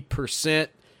 50%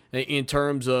 in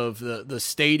terms of the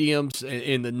stadiums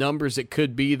and the numbers that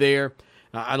could be there.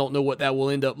 I don't know what that will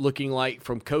end up looking like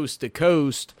from coast to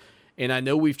coast. And I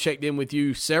know we've checked in with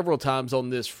you several times on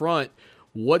this front.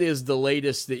 What is the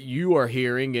latest that you are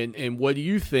hearing, and what do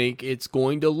you think it's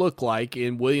going to look like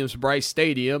in Williams-Brice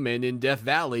Stadium and in Death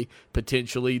Valley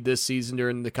potentially this season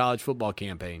during the college football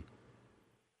campaign?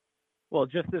 Well,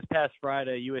 just this past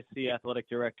Friday, USC Athletic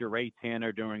Director Ray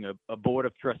Tanner, during a Board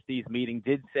of Trustees meeting,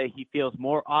 did say he feels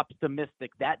more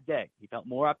optimistic that day. He felt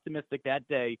more optimistic that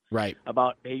day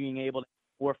about being able to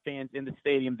have more fans in the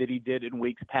stadium than he did in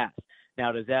weeks past.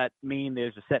 Now, does that mean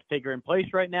there's a set figure in place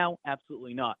right now?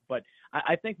 Absolutely not. But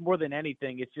I think more than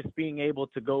anything, it's just being able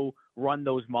to go run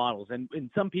those models. And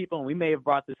some people, and we may have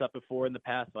brought this up before in the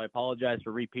past, so I apologize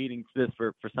for repeating this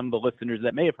for some of the listeners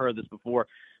that may have heard this before,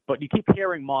 but you keep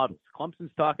hearing models.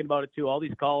 Clemson's talking about it too, all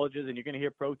these colleges, and you're going to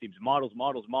hear pro teams, models,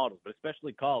 but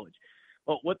especially college.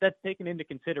 But what that's taken into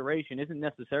consideration isn't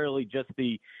necessarily just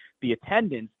the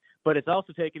attendance, but it's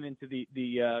also taken into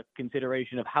the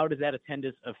consideration of how does that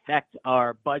attendance affect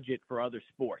our budget for other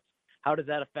sports? How does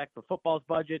that affect for football's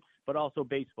budget, but also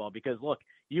baseball? Because, look,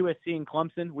 USC and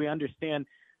Clemson, we understand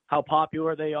how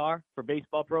popular they are for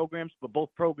baseball programs, but both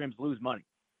programs lose money.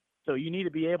 So you need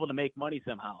to be able to make money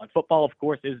somehow. And football, of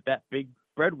course, is that big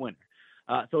breadwinner.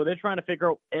 So they're trying to figure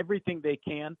out everything they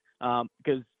can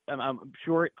because I'm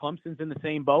sure Clemson's in the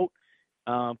same boat.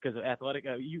 Because athletic,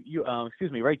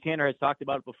 Ray Tanner has talked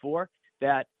about it before,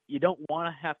 that you don't want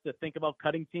to have to think about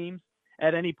cutting teams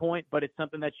at any point, but it's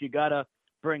something that you got to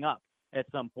bring up at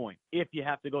some point if you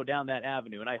have to go down that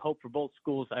avenue. And I hope for both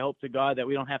schools, I hope to God that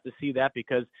we don't have to see that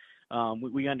because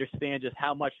we understand just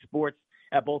how much sports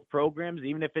at both programs,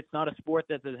 even if it's not a sport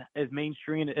that's as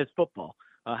mainstream as football,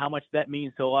 how much that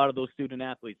means to a lot of those student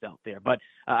athletes out there. But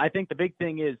I think the big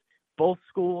thing is both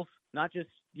schools, not just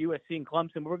USC and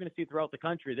Clemson, we're going to see throughout the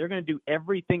country, they're going to do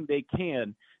everything they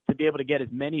can to be able to get as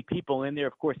many people in there,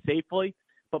 of course, safely,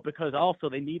 but because also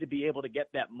they need to be able to get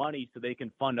that money so they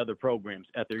can fund other programs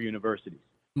at their universities.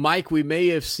 Mike, we may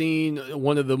have seen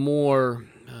one of the more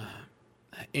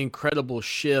incredible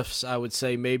shifts, I would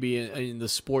say, maybe in the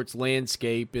sports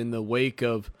landscape in the wake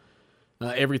of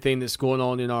everything that's going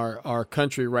on in our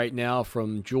country right now,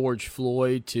 from George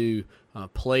Floyd to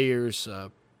players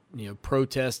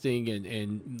protesting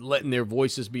and letting their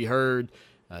voices be heard,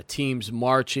 teams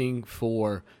marching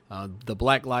for the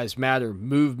Black Lives Matter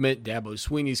movement, Dabo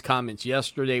Swinney's comments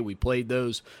yesterday. We played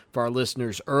those for our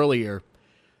listeners earlier.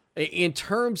 In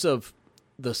terms of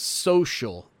the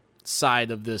social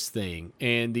side of this thing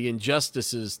and the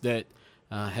injustices that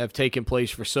have taken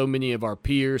place for so many of our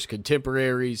peers,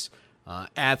 contemporaries,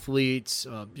 athletes,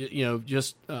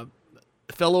 just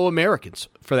fellow Americans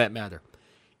for that matter,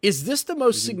 is this the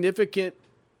most significant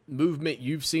movement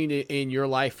you've seen in your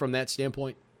life from that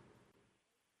standpoint?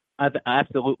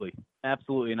 Absolutely.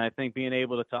 And I think being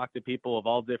able to talk to people of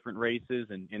all different races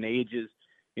and ages,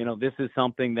 this is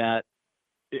something that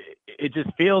it just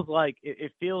feels like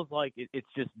it's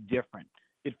just different.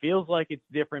 It feels like it's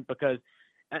different because,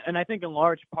 and I think a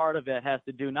large part of it has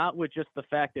to do not with just the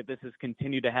fact that this has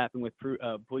continued to happen with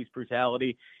police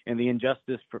brutality and the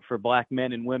injustice for black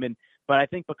men and women, but I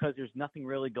think because there's nothing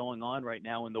really going on right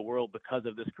now in the world because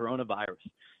of this coronavirus.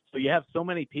 So you have so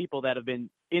many people that have been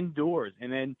indoors,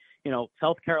 and then,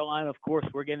 South Carolina, of course,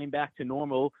 we're getting back to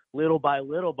normal little by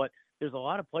little, but there's a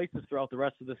lot of places throughout the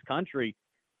rest of this country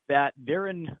that they're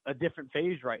in a different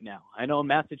phase right now. I know in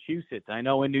Massachusetts, I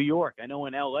know in New York, I know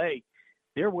in LA,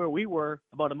 they're where we were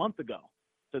about a month ago.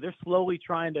 So they're slowly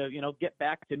trying to, get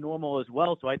back to normal as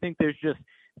well. So I think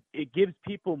it gives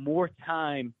people more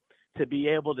time to be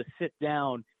able to sit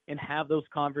down and have those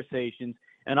conversations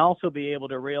and also be able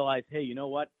to realize, hey, you know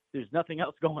what? There's nothing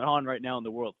else going on right now in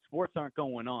the world. Sports aren't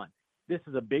going on. This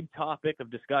is a big topic of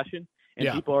discussion, and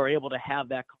people are able to have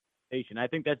that conversation. I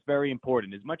think that's very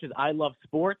important. As much as I love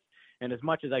sports and as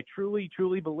much as I truly,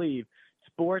 truly believe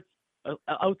sports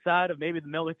outside of maybe the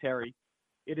military,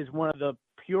 it is one of the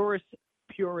purest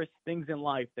things in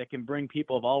life that can bring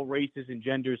people of all races and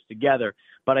genders together.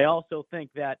 But I also think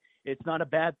that it's not a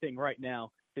bad thing right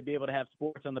now to be able to have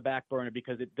sports on the back burner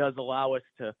because it does allow us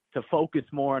to focus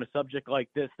more on a subject like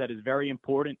this that is very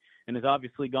important and has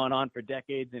obviously gone on for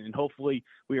decades. And hopefully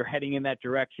we are heading in that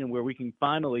direction where we can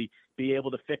finally be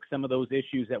able to fix some of those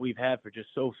issues that we've had for just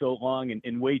so long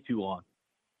and way too long.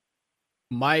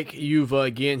 Mike, you've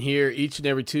again here each and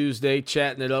every Tuesday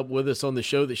chatting it up with us on the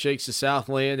show that shakes the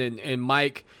Southland. And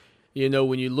Mike, you know,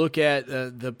 when you look at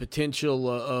the potential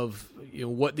of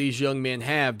what these young men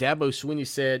have, Dabo Swinney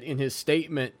said in his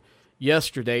statement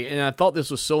yesterday, and I thought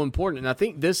this was so important. And I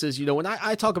think this is, when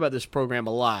I talk about this program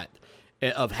a lot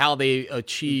of how they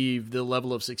achieved the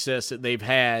level of success that they've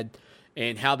had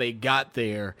and how they got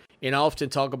there. And I often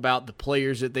talk about the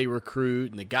players that they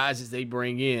recruit and the guys that they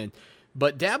bring in.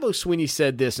 But Dabo Swinney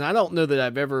said this, and I don't know that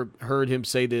I've ever heard him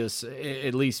say this,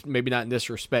 at least maybe not in this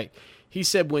respect. He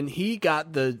said when he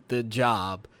got the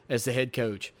job as the head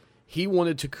coach, he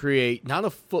wanted to create not a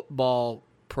football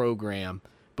program,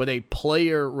 but a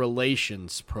player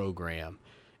relations program.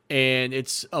 And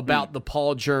it's about the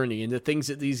Paul journey and the things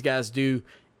that these guys do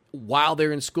while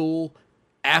they're in school,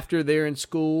 after they're in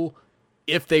school,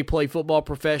 if they play football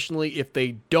professionally, if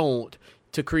they don't,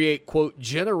 to create, quote,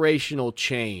 generational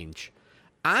change.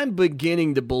 I'm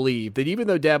beginning to believe that even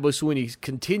though Dabo Swinney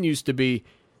continues to be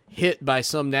hit by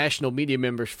some national media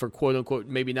members for, quote unquote,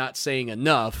 maybe not saying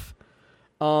enough,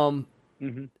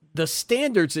 the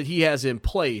standards that he has in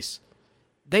place,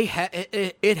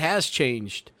 it has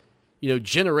changed,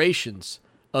 generations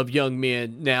of young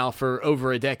men now for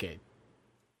over a decade.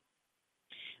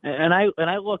 And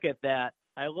I look at that.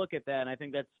 And I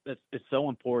think that's so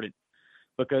important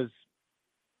because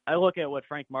I look at what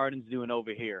Frank Martin's doing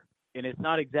over here. And it's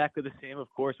not exactly the same, of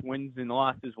course, wins and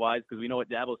losses wise, because we know what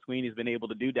Dabo Swinney's been able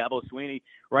to do. Dabo Swinney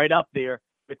right up there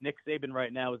with Nick Saban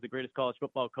right now is the greatest college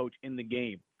football coach in the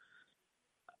game.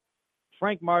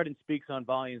 Frank Martin speaks on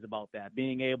volumes about that,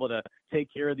 being able to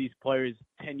take care of these players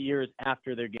 10 years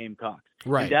after their Gamecocks.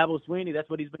 Right. And Dabo Swinney, that's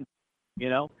what he's been,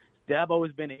 Dabo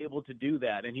has been able to do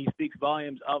that, and he speaks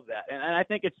volumes of that. And I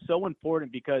think it's so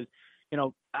important because,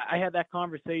 I had that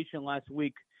conversation last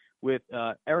week with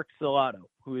Eric Salato,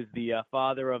 who is the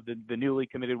father of the newly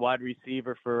committed wide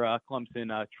receiver for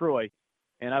Clemson, Troy.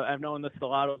 And I've known the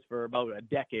Salatos for about a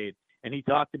decade. And he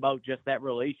talked about just that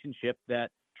relationship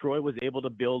that Troy was able to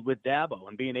build with Dabo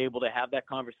and being able to have that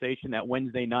conversation that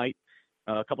Wednesday night,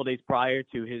 a couple of days prior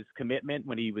to his commitment,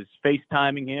 when he was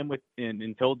FaceTiming him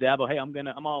and told Dabo, hey,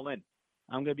 I'm all in.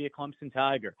 I'm going to be a Clemson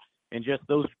Tiger. And just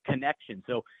those connections.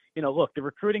 So, look, the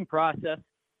recruiting process,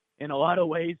 in a lot of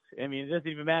ways, I mean, it doesn't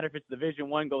even matter if it's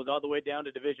Division I, goes all the way down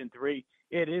to Division III.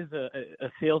 It is a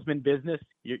salesman business.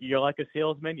 You're like a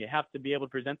salesman. You have to be able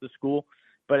to present the school.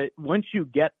 But once you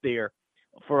get there,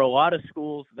 for a lot of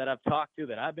schools that I've talked to,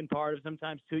 that I've been part of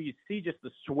sometimes too, you see just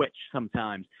the switch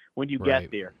sometimes when you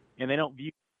get there. And they don't view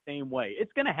it the same way.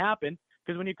 It's going to happen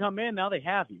because when you come in, now they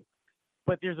have you.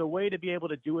 But there's a way to be able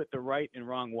to do it the right and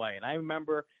wrong way. And I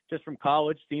remember just from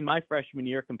college seeing my freshman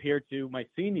year compared to my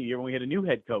senior year when we had a new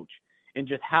head coach, and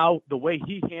just how the way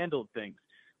he handled things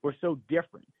were so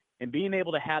different. And being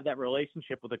able to have that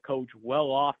relationship with a coach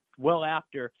well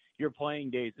after your playing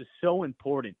days is so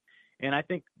important. And I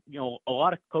think, a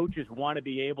lot of coaches want to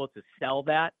be able to sell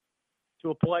that to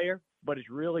a player, but it's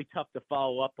really tough to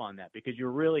follow up on that because you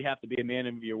really have to be a man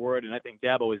of your word. And I think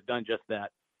Dabo has done just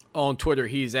that. On Twitter,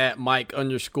 he's at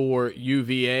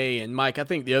Mike_UVA. And Mike, I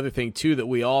think the other thing too that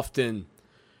we often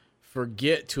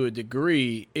forget to a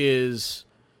degree is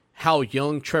how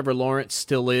young Trevor Lawrence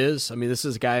still is. I mean, this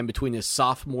is a guy in between his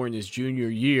sophomore and his junior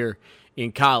year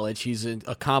in college. He's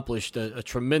accomplished a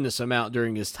tremendous amount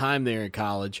during his time there in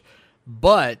college.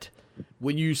 But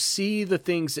when you see the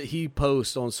things that he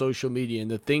posts on social media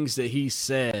and the things that he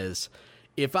says,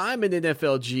 if I'm an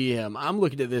NFL GM, I'm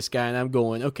looking at this guy and I'm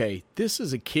going, okay, this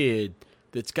is a kid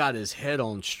that's got his head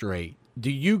on straight. Do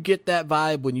you get that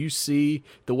vibe when you see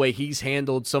the way he's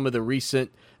handled some of the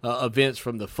recent events,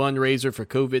 from the fundraiser for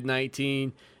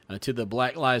COVID-19 to the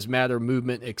Black Lives Matter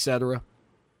movement, et cetera?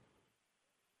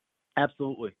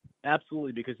 Absolutely.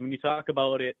 Absolutely. Because when you talk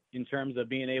about it in terms of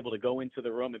being able to go into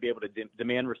the room and be able to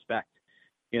demand respect,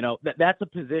 that's a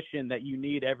position that you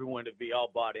need everyone to be all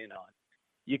bought in on.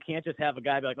 You can't just have a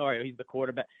guy be like, all right, he's the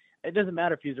quarterback. It doesn't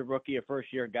matter if he's a rookie or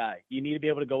first-year guy. You need to be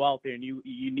able to go out there and you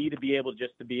need to be able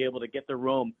to get the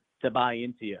room to buy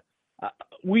into you.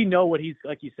 We know what he's,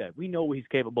 like you said, we know what he's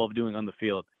capable of doing on the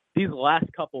field. These last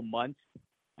couple months,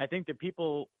 I think the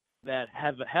people that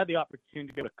have had the opportunity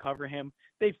to be able to cover him,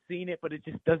 they've seen it, but it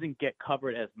just doesn't get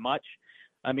covered as much.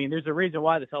 I mean, there's a reason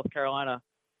why the South Carolina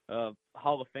Football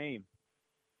Hall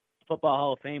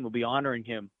of Fame will be honoring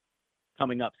him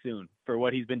coming up soon for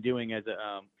what he's been doing as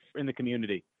in the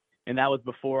community. and that was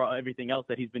before everything else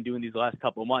that he's been doing these last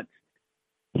couple of months.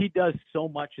 He does so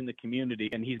much in the community,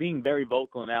 and he's being very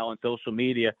vocal now on social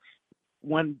media.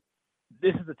 When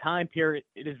this is a time period,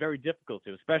 it is very difficult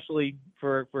to, especially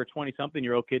for a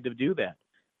 20-something-year-old kid to do that.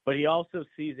 But he also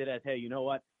sees it as, hey, you know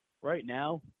what? Right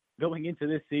now, going into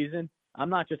this season, I'm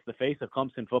not just the face of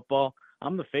Clemson football.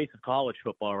 I'm the face of college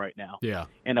football right now. Yeah.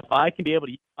 And if I can be able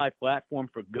to use my platform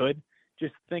for good,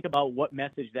 just think about what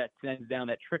message that sends down,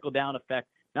 that trickle-down effect,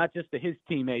 not just to his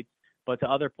teammates, but to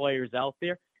other players out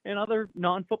there and other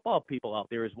non-football people out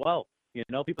there as well. You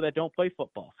know, people that don't play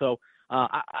football. So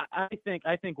I think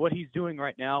what he's doing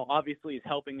right now obviously is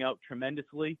helping out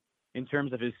tremendously in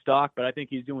terms of his stock, but I think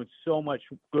he's doing so much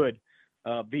good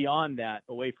beyond that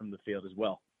away from the field as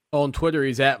well. On Twitter,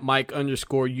 he's at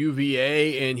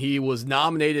Mike_UVA, and he was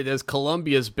nominated as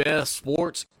Columbia's best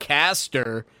sports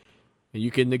caster. And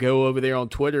you can go over there on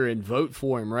Twitter and vote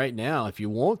for him right now if you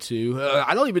want to.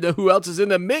 I don't even know who else is in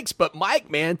the mix, but Mike,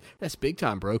 man, that's big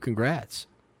time, bro. Congrats.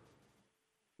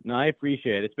 No, I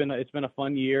appreciate it. It's been a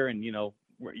fun year, and you know,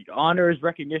 honors,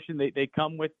 recognition, they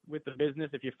come with the business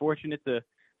if you're fortunate to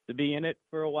be in it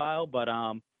for a while. But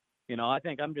you know, I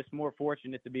think I'm just more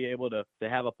fortunate to be able to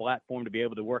have a platform to be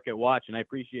able to work at Watch, and I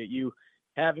appreciate you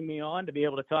having me on to be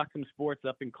able to talk some sports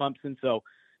up in Clemson, so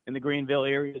in the Greenville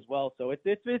area as well. So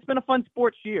it's been a fun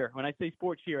sports year. When I say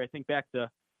sports year, I think back to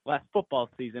last football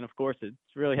season. Of course, it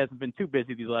really hasn't been too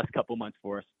busy these last couple months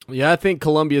for us. Yeah, I think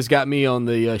Columbia's got me on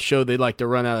the show they'd like to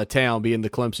run out of town, being the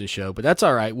Clemson show, but that's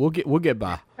all right. We'll get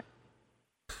by.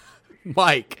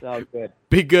 Mike, sounds good.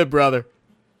 Be good, brother.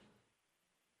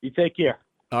 You take care.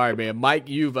 All right, man. Mike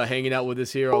Uva hanging out with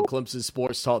us here on Clemson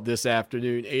Sports Talk this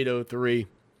afternoon,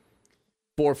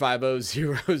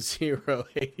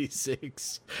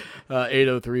 803-450-0086,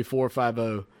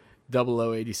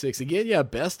 803-450-0086. Again, yeah,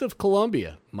 Best of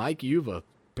Columbia, Mike Uva,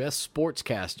 best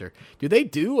sportscaster. Do they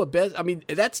do a best? I mean,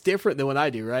 that's different than what I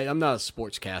do, right? I'm not a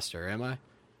sportscaster, am I?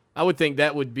 I would think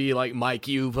that would be like Mike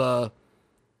Uva,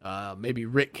 maybe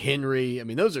Rick Henry. I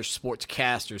mean, those are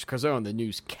sportscasters because they're on the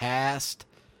newscast.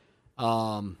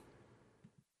 I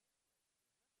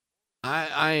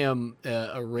am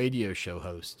a radio show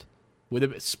host with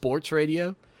a sports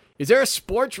radio. Is there a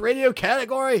sports radio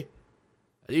category?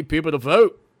 I need people to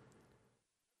vote.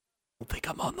 I don't think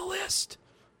I'm on the list.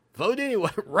 Vote anyway.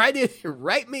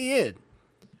 Write me in.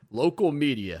 Local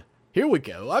media. Here we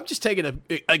go. I'm just taking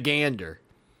a gander.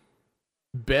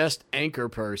 Best anchor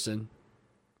person.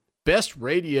 Best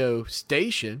radio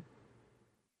station.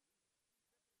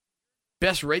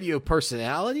 Best radio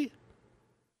personality?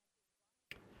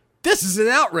 This is an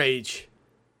outrage.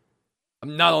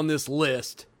 I'm not on this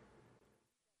list.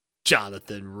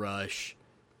 Jonathan Rush.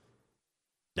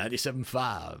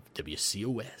 97.5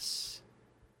 WCOS.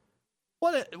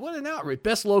 What an outrage.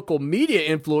 Best local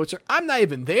media influencer. I'm not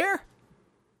even there.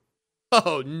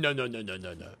 Oh, no.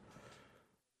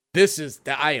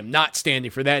 I am not standing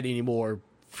for that anymore.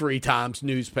 Free Times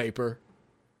newspaper.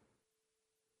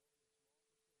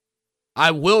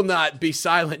 I will not be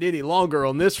silent any longer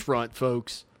on this front,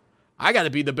 folks. I got to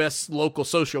be the best local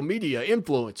social media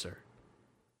influencer.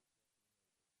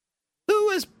 Who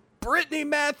is Brittany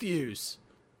Matthews?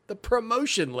 The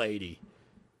promotion lady.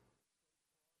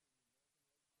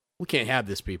 We can't have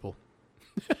this, people.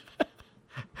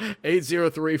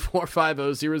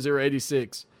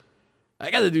 803-450-0086.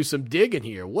 I got to do some digging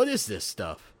here. What is this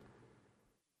stuff?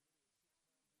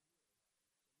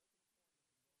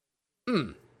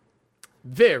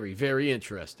 Very, very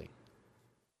interesting.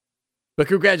 But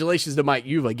congratulations to Mike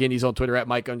Uva. Again, he's on Twitter at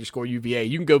Mike_UVA.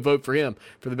 You can go vote for him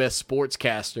for the best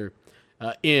sportscaster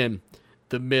in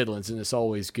the Midlands, and it's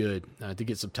always good to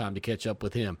get some time to catch up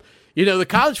with him. You know, the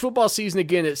college football season,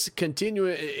 again, it's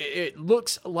continuing. It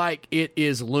looks like it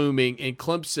is looming, and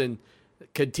Clemson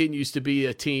continues to be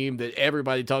a team that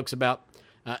everybody talks about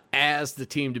as the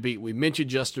team to beat. We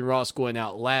mentioned Justin Ross going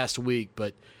out last week,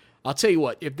 but I'll tell you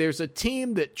what, if there's a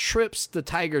team that trips the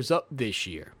Tigers up this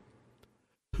year,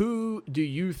 who do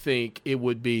you think it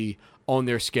would be on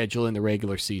their schedule in the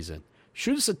regular season?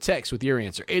 Shoot us a text with your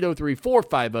answer,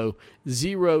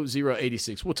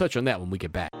 803-450-0086. We'll touch on that when we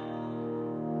get back.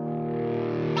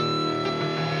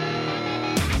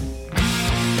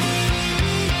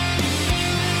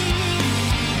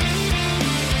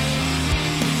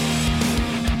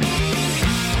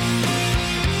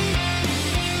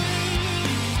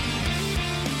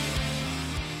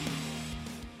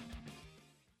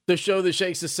 The show that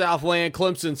shakes the Southland,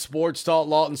 Clemson Sports Talk,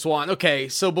 Lawton Swan. Okay,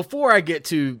 so before I get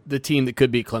to the team that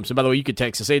could beat Clemson, by the way, you could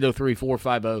text us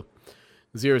 803-450-0086,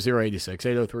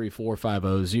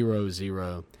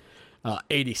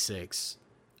 803-450-0086.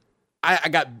 I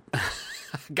got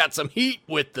got some heat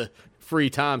with the free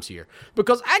times here.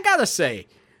 Because I got to say,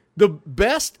 the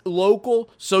best local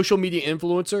social media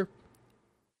influencer,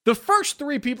 the first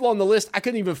 3 people on the list, I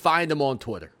couldn't even find them on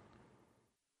Twitter.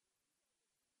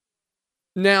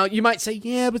 Now, you might say,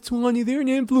 yeah, but Swanee, they're an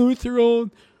influencer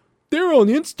they're on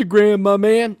Instagram, my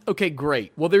man. Okay,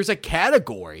 great. Well, there's a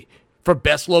category for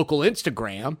best local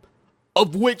Instagram,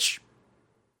 of which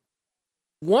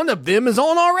one of them is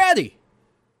on already.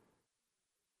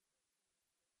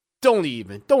 Don't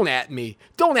at me.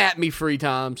 Don't at me free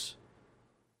times.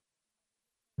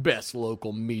 Best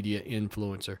local media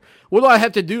influencer. What do I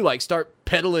have to do? Like start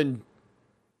peddling,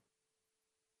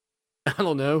 I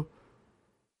don't know,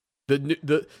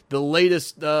 the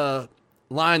latest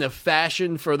line of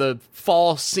fashion for the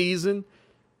fall season?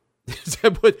 Is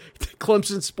that what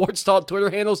Clemson Sports Talk Twitter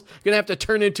handle's going to have to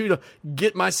turn into to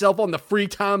get myself on the free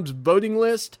times voting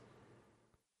list?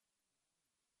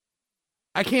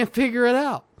 I can't figure it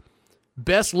out.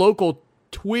 Best local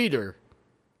tweeter.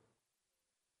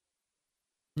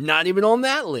 Not even on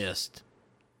that list.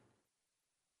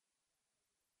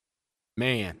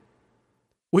 Man,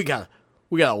 we got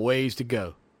a ways to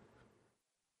go.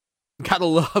 Gotta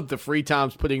love the free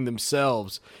times putting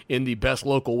themselves in the best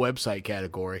local website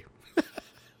category.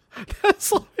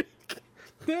 That's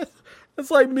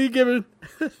like me giving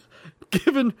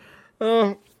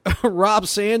Rob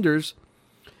Sanders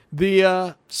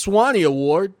the Swanee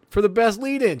Award for the best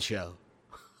lead-in show.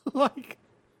 Like,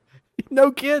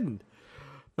 no kidding.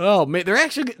 Oh man, there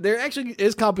actually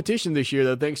is competition this year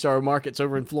though, thanks to our markets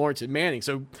over in Florence and Manning.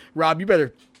 So Rob, you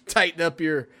better tighten up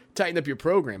your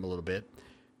program a little bit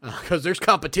because there's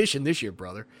competition this year,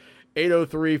 brother.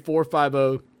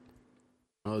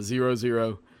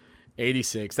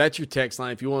 803-450-0086. That's your text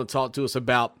line if you want to talk to us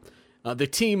about the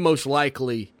team most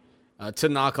likely to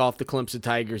knock off the Clemson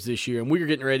Tigers this year. And we're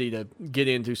getting ready to get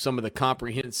into some of the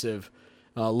comprehensive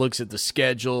looks at the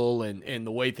schedule and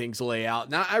the way things lay out.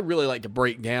 Now, I really like to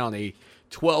break down a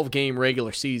 12-game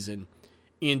regular season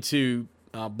into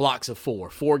blocks of 4.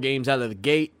 4 games out of the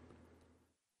gate,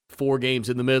 4 games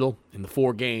in the middle, and the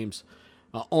 4 games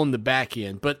on the back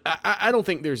end. But I don't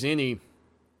think there's any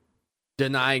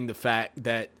denying the fact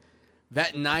that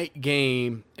night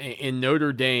game in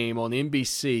Notre Dame on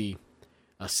NBC,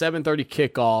 a 7:30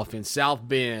 kickoff in South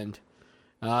Bend,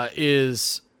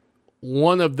 is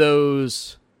one of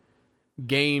those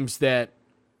games that,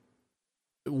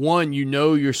 one, you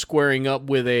know you're squaring up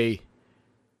with a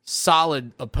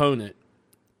solid opponent,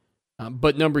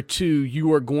 but number 2,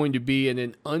 you are going to be in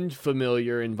an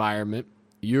unfamiliar environment.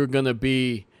 You're going to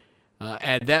be,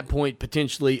 at that point,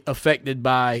 potentially affected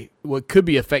by what could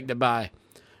be affected by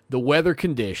the weather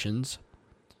conditions,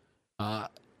 on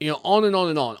and on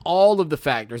and on. All of the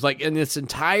factors, like in this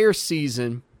entire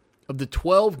season of the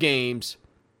 12 games,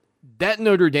 that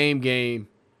Notre Dame game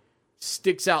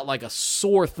sticks out like a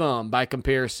sore thumb by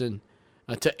comparison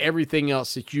to everything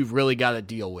else that you've really got to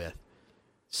deal with.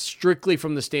 Strictly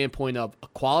from the standpoint of a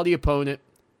quality opponent,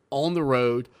 on the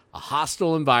road, a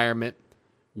hostile environment,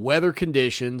 weather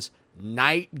conditions,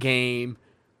 night game,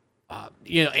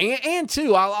 and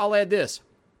too, I'll add this.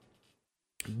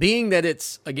 Being that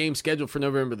it's a game scheduled for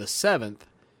November the 7th,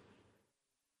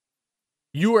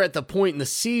 you are at the point in the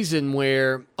season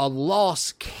where a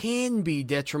loss can be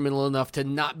detrimental enough to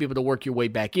not be able to work your way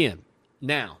back in.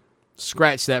 Now,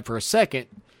 scratch that for a second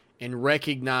and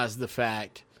recognize the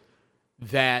fact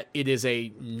that it is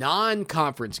a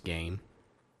non-conference game.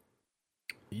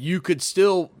 You could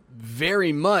still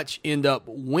very much end up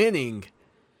winning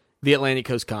the Atlantic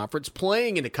Coast Conference,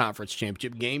 playing in the conference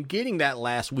championship game, getting that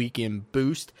last weekend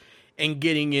boost, and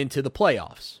getting into the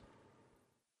playoffs.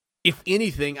 If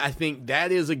anything, I think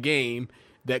that is a game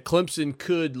that Clemson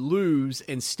could lose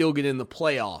and still get in the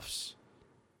playoffs.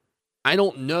 I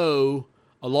don't know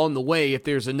along the way if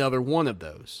there's another one of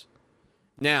those.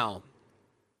 Now,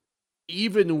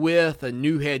 even with a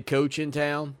new head coach in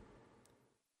town,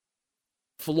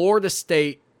 Florida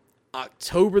State,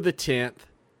 October the 10th,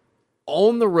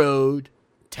 on the road,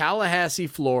 Tallahassee,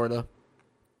 Florida.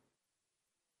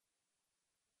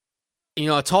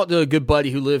 I talked to a good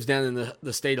buddy who lives down in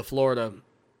the state of Florida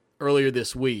earlier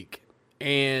this week.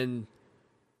 And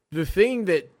the thing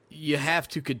that you have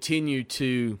to continue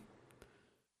to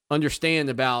understand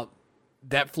about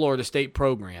that Florida State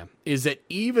program is that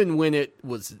even when it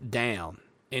was down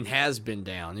and has been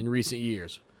down in recent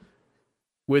years,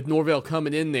 with Norvell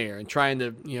coming in there and trying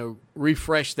to,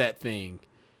 refresh that thing,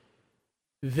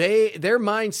 their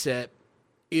mindset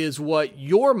is what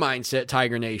your mindset,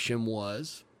 Tiger Nation,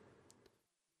 was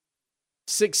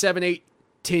 6, 7, 8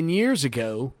 10 years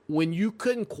ago, when you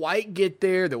couldn't quite get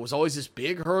there, there was always this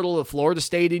big hurdle of Florida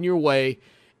State in your way.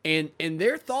 And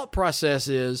their thought process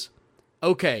is,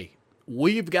 okay,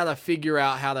 we've got to figure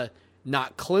out how to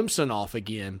knock Clemson off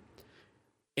again.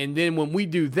 And then when we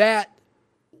do that,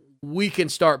 we can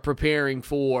start preparing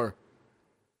for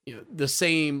the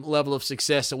same level of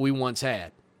success that we once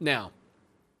had. Now,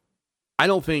 I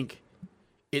don't think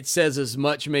it says as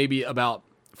much maybe about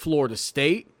Florida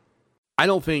State. I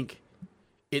don't think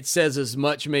it says as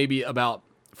much maybe about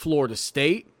Florida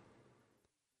State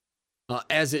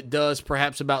as it does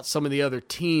perhaps about some of the other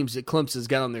teams that Clemson's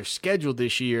got on their schedule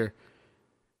this year.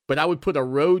 But I would put a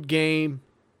road game,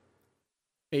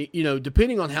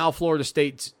 depending on how Florida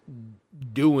State's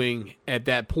doing at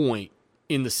that point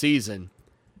in the season,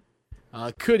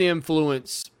 could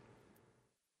influence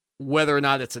whether or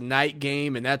not it's a night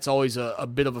game, and that's always a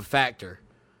bit of a factor.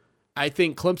 I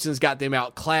think Clemson's got them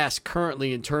outclassed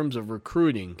currently in terms of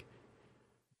recruiting.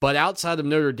 But outside of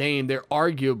Notre Dame, they're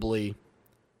arguably,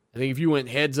 I think if you went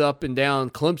heads up and down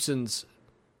Clemson's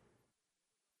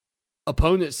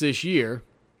opponents this year,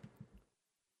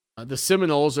 the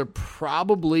Seminoles are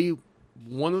probably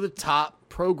one of the top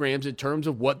programs in terms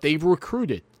of what they've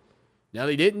recruited. Now,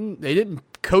 they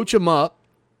didn't coach them up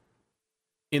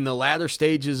in the latter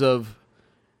stages of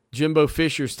Jimbo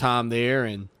Fisher's time there,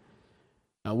 and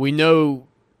we know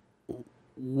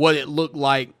what it looked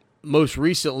like most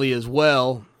recently as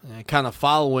well, kind of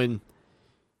following,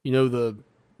 the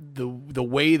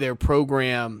way their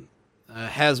program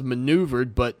has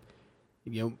maneuvered. But,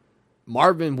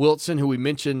 Marvin Wilson, who we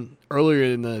mentioned earlier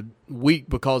in the week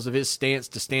because of his stance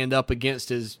to stand up against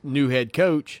his new head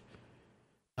coach,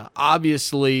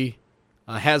 obviously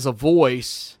has a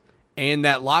voice in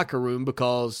that locker room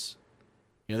because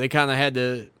they kind of had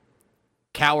to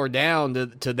cower down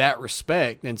to that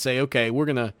respect and say, okay, we're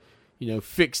going to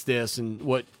fix this. And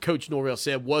what Coach Norvell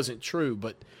said wasn't true.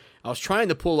 But I was trying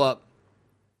to pull up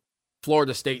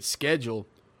Florida State's schedule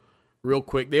real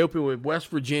quick. They open with West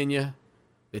Virginia.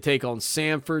 They take on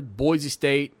Samford, Boise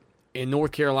State, and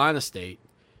North Carolina State.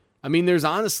 I mean, there's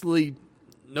honestly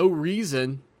no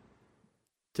reason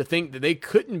to think that they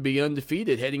couldn't be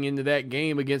undefeated heading into that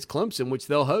game against Clemson, which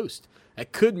they'll host.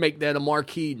 That could make that a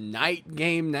marquee night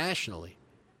game nationally,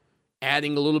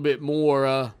 adding a little bit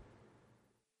more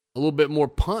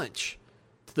punch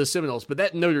to the Seminoles. But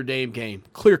that Notre Dame game,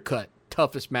 clear-cut,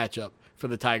 toughest matchup for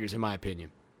the Tigers, in my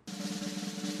opinion.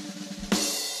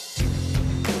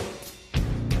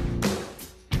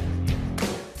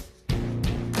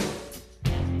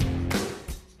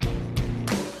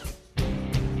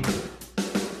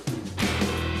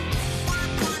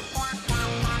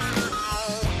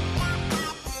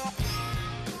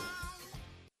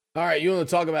 All right, you want to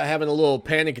talk about having a little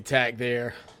panic attack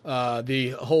there.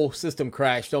 The whole system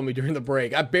crashed on me during the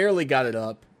break. I barely got it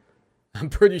up. I'm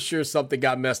pretty sure something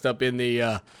got messed up in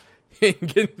the in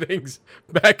getting things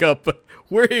back up. But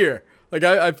we're here. Like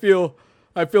I feel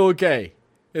okay.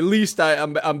 At least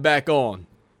I'm back on.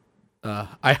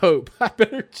 I hope. I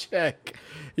better check.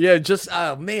 Yeah, just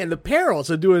man, the perils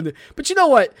of doing it. But you know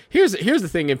what? Here's the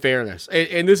thing. In fairness,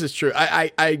 and this is true.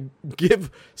 I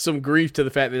give some grief to the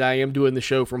fact that I am doing the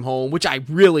show from home, which I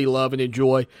really love and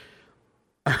enjoy.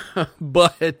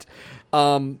 But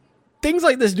things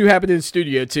like this do happen in the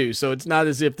studio too, so it's not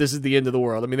as if this is the end of the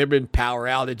world. I mean, there have been power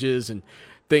outages and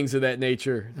things of that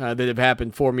nature that have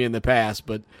happened for me in the past,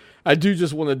 but I do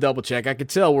just want to double check. I could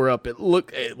tell we're up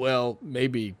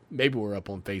maybe we're up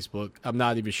on Facebook. I'm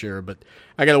not even sure, but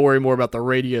I got to worry more about the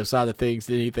radio side of things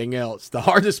than anything else. The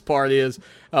hardest part is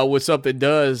when something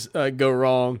does go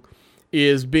wrong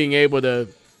is being able to,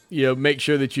 make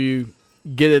sure that you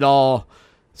get it all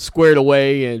squared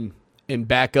away and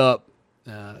back up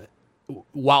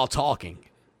while talking.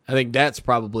 I think that's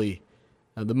probably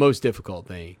the most difficult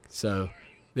thing. So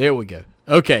there we go.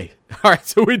 Okay. All right.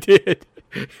 So we did.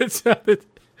 It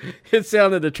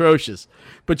sounded atrocious,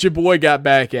 but your boy got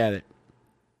back at it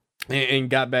and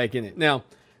got back in it. Now,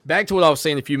 back to what I was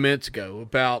saying a few minutes ago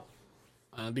about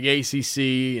the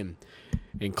ACC and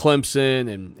Clemson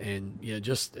and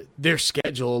just their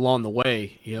schedule along the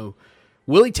way.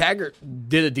 Willie Taggart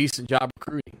did a decent job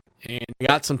recruiting and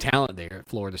got some talent there at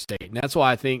Florida State, and that's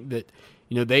why I think that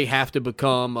they have to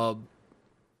become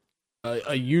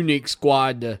a unique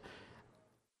squad to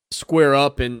square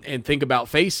up and think about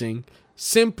facing,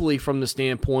 simply from the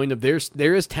standpoint of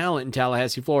there is talent in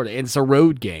Tallahassee, Florida, and it's a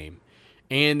road game.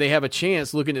 And they have a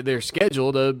chance, looking at their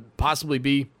schedule, to possibly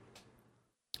be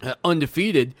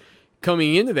undefeated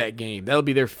coming into that game. That'll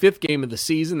be their 5th game of the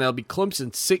season. That'll be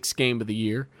Clemson's 6th game of the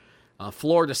year.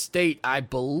 Florida State, I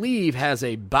believe, has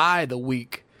a bye the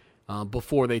week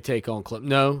before they take on Clemson.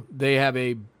 No, they have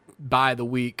a bye the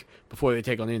week before they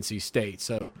take on NC State.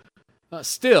 So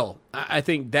still, I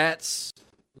think that's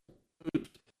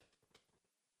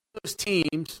those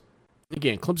teams.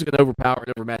 Again, Clemson can overpower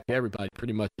and overmatch everybody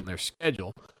pretty much in their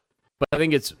schedule. But I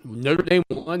think it's Notre Dame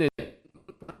 1 and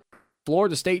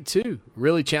Florida State 2,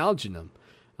 really challenging them.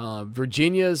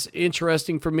 Virginia's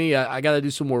interesting for me. I got to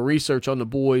do some more research on the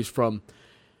boys from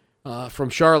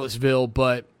Charlottesville,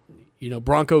 but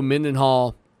Bronco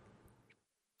Mendenhall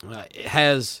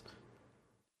has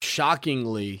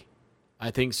shockingly,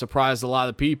 I think, surprised a lot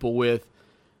of people with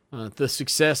the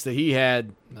success that he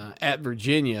had at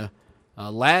Virginia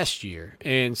last year.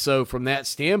 And so from that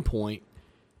standpoint,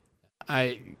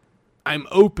 I'm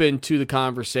open to the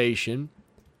conversation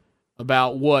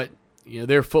about what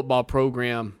their football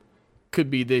program could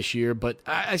be this year, but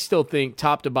I still think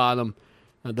top to bottom,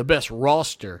 the best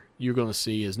roster you're going to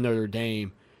see is Notre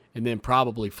Dame and then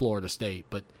probably Florida State.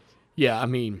 But yeah, I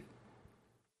mean,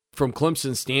 from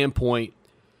Clemson's standpoint,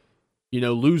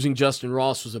 losing Justin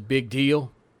Ross was a big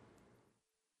deal.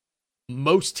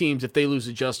 Most teams, if they lose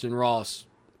to Justin Ross,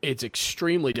 it's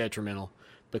extremely detrimental.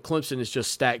 But Clemson is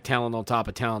just stacked talent on top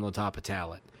of talent on top of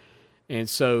talent. And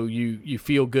so you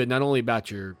feel good not only about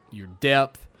your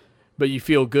depth, but you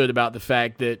feel good about the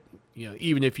fact that,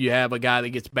 even if you have a guy that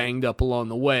gets banged up along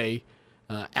the way,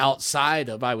 outside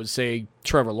of, I would say,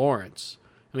 Trevor Lawrence.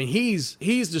 I mean, he's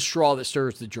the straw that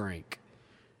stirs the drink.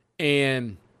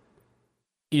 And,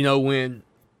 when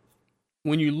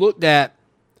you looked at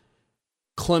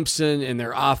Clemson and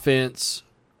their offense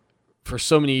for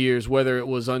so many years, whether it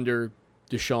was under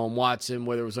Deshaun Watson,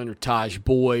 whether it was under Tajh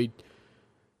Boyd,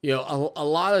 a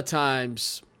lot of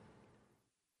times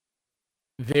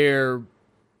there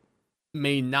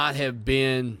may not have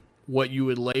been what you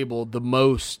would label the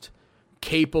most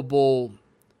capable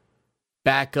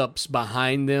backups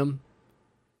behind them.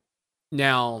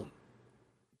 Now,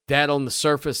 that on the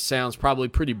surface sounds probably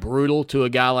pretty brutal to a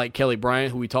guy like Kelly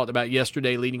Bryant, who we talked about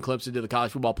yesterday, leading Clemson to the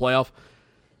college football playoff.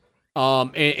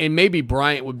 And maybe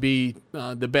Bryant would be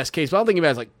the best case. But I'm thinking about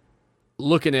it as like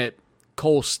looking at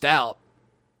Cole Stout,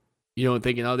 and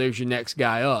thinking, oh, there's your next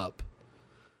guy up.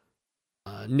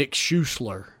 Nick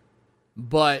Schuessler.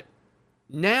 But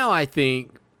now I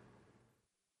think,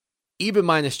 even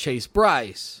minus Chase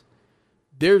Bryce,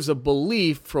 there's a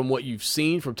belief from what you've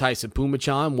seen from Tyson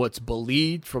Pumachan, what's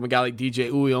believed from a guy like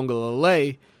DJ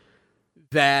Uiagalelei,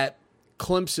 that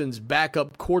Clemson's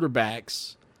backup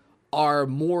quarterbacks are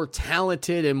more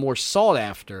talented and more sought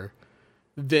after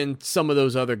than some of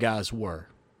those other guys were.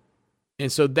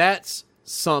 And so that's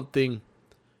something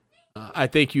I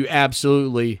think you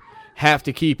absolutely have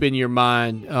to keep in your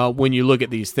mind when you look at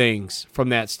these things from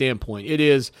that standpoint. It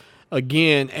is,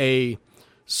 again, a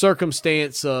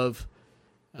circumstance of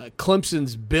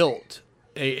Clemson's built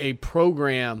a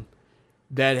program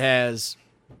that has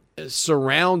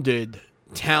surrounded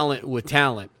talent with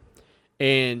talent.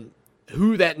 And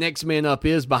who that next man up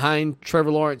is behind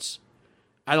Trevor Lawrence,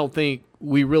 I don't think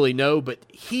we really know, but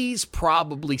he's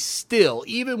probably still,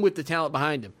 even with the talent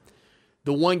behind him,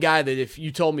 the one guy that if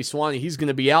you told me, Swanee, he's going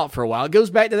to be out for a while, it goes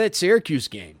back to that Syracuse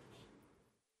game.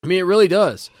 I mean, it really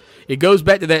does. It goes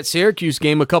back to that Syracuse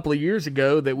game a couple of years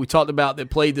ago that we talked about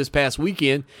that played this past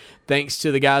weekend, thanks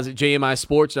to the guys at JMI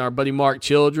Sports and our buddy Mark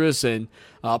Childress and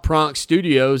Pronk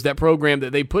Studios, that program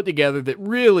that they put together that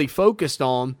really focused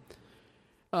on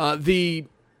the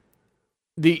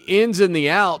ins and the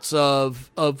outs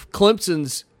of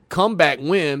Clemson's comeback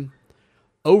win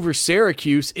over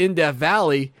Syracuse in Death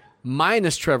Valley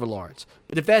minus Trevor Lawrence.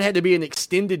 But if that had to be an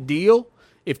extended deal,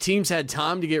 if teams had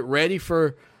time to get ready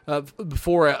for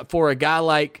a guy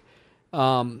like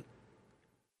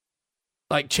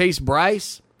Chase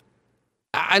Bryce,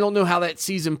 I don't know how that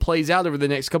season plays out over the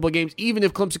next couple of games, even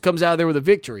if Clemson comes out of there with a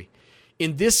victory.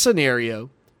 In this scenario,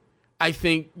 I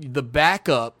think the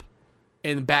backup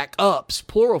and backups,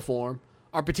 plural form,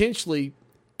 are potentially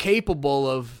capable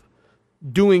of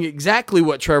doing exactly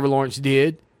what Trevor Lawrence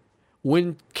did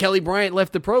when Kelly Bryant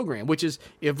left the program, which is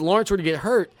if Lawrence were to get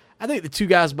hurt, I think the two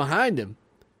guys behind him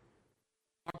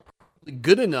are probably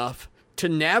good enough to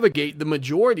navigate the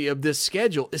majority of this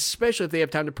schedule, especially if they have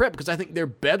time to prep, because I think they're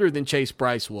better than Chase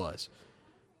Bryce was.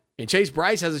 And Chase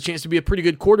Bryce has a chance to be a pretty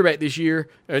good quarterback this year,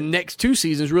 and next two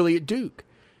seasons really at Duke.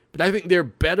 But I think they're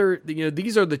better.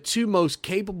 These are the two most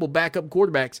capable backup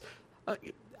quarterbacks.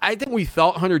 I think we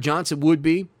thought Hunter Johnson would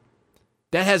be.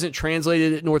 That hasn't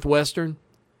translated at Northwestern.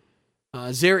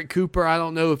 Zarek Cooper, I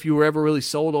don't know if you were ever really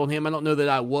sold on him. I don't know that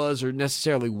I was or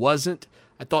necessarily wasn't.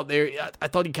 I thought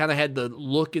he kind of had the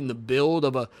look and the build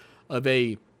of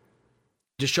a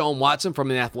Deshaun Watson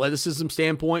from an athleticism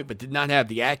standpoint, but did not have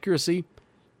the accuracy.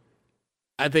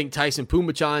 I think Tyson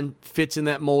Pumachan fits in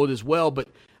that mold as well, but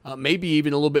maybe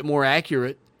even a little bit more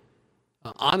accurate,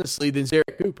 honestly, than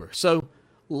Zerrick Cooper. So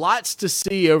lots to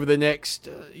see over the next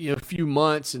few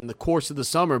months in the course of the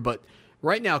summer. But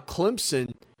right now,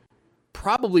 Clemson,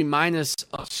 probably minus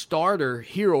a starter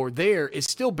here or there, is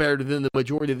still better than the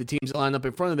majority of the teams that line up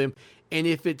in front of them. And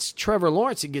if it's Trevor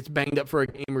Lawrence that gets banged up for a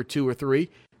game or two or three,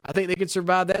 I think they can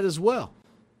survive that as well.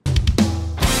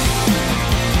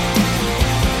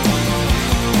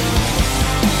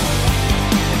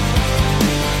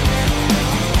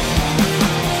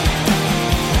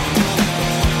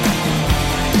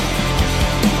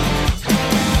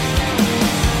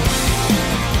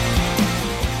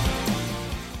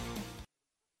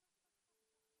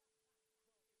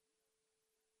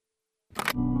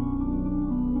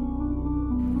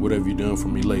 What have you done for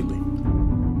me lately?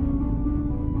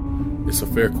 It's a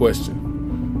fair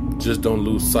question. Just don't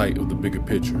lose sight of the bigger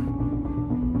picture.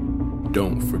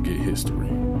 Don't forget history.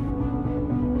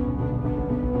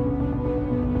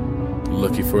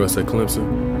 Lucky for us at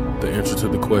Clemson, the answer to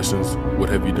the questions, what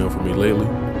have you done for me lately,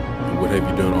 and what have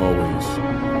you done always,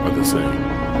 are the same.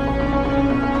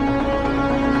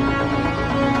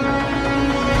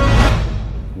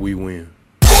 We win.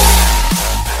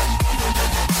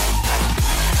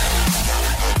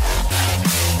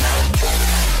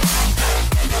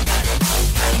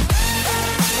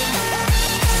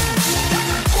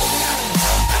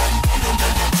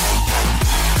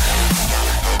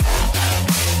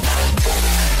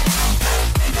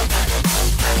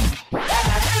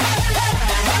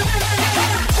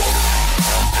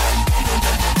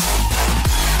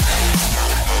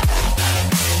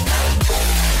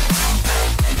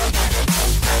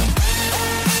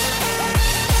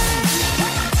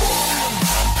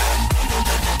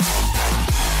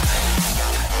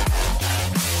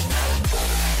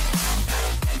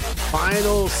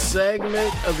 Final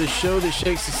segment of the show that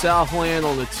shakes the Southland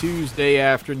on a Tuesday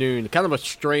afternoon. Kind of a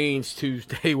strange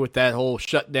Tuesday with that whole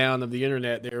shutdown of the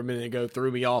internet there a minute ago.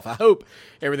 Threw me off. I hope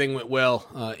everything went well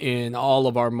in all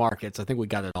of our markets. I think we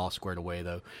got it all squared away,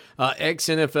 though.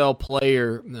 Ex-NFL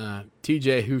player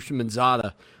TJ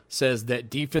Houshmandzadeh says that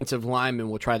defensive linemen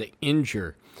will try to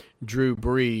injure Drew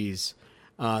Brees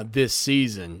this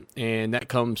season. And that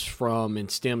comes from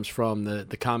and stems from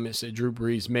the comments that Drew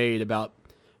Brees made about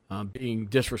being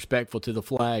disrespectful to the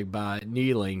flag by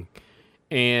kneeling.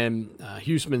 And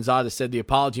Houshmandzadeh said the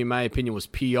apology, in my opinion, was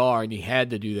PR, and he had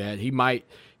to do that. He might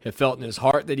have felt in his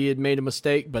heart that he had made a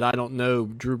mistake, but I don't know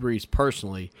Drew Brees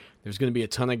personally. There's going to be a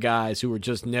ton of guys who are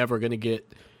just never going to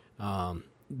get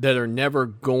that are never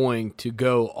going to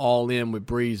go all in with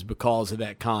Brees because of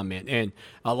that comment. And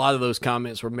a lot of those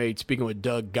comments were made, speaking with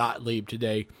Doug Gottlieb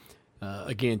today.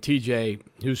 Again, TJ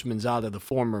Houshmandzadeh, the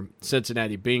former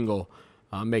Cincinnati Bengal,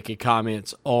 making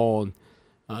comments on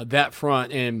that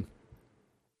front. And,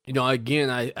 again,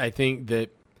 I think that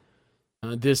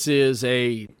this is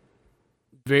a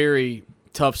very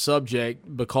tough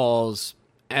subject because,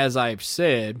 as I've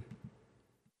said,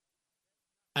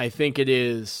 I think it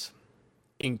is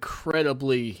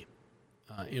incredibly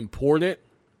important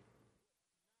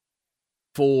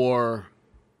for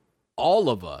all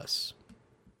of us.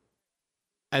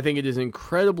 I think it is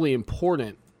incredibly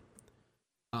important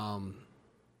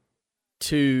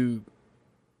to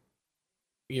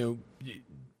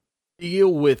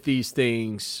deal with these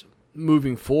things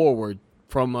moving forward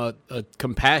from a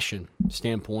compassion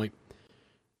standpoint,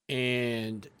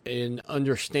 and in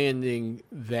understanding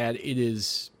that it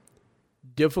is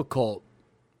difficult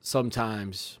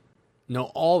sometimes, no,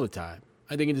 all the time.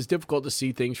 I think it is difficult to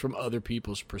see things from other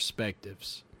people's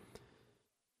perspectives.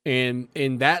 And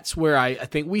that's where I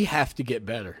think we have to get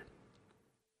better.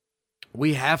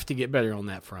 We have to get better on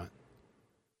that front.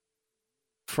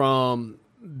 From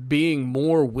being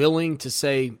more willing to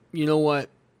say, you know what,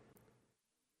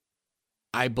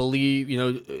 I believe,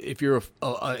 if you're a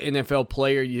NFL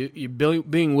player, you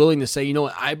being willing to say, you know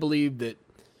what, I believe that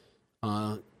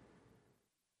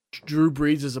Drew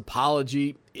Brees'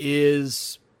 apology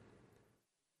is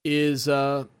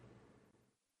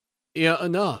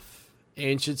enough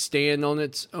and should stand on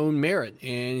its own merit.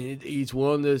 And he's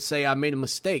willing to say, I made a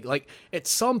mistake. Like, at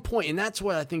some point, and that's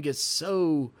what I think is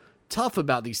so tough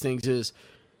about these things, is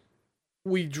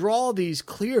we draw these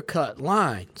clear-cut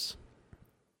lines.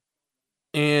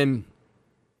 And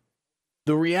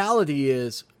the reality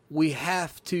is we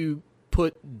have to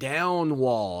put down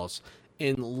walls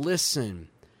and listen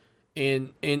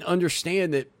and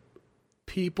understand that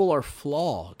people are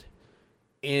flawed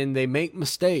and they make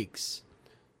mistakes.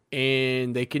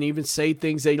 And they can even say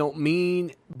things they don't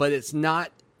mean, but it's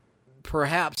not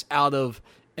perhaps out of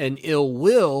an ill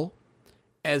will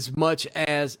as much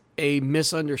as a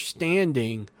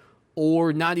misunderstanding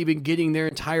or not even getting their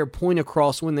entire point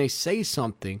across when they say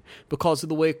something because of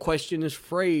the way a question is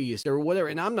phrased or whatever.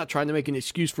 And I'm not trying to make an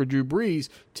excuse for Drew Brees.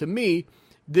 To me,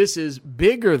 this is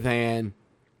bigger than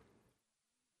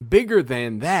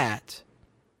that.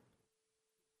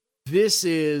 This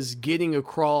is getting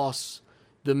across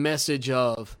the message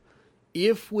of,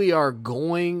 if we are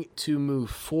going to move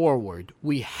forward,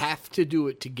 we have to do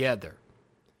it together.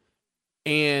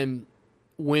 And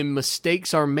when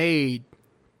mistakes are made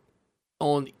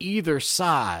on either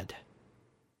side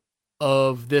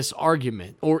of this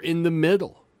argument or in the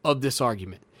middle of this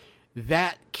argument,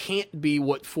 that can't be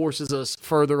what forces us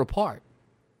further apart.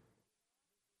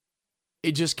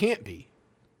 It just can't be.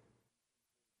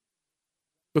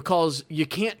 Because you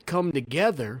can't come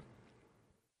together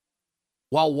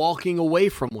while walking away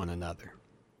from one another.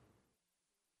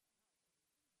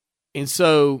 And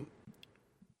so,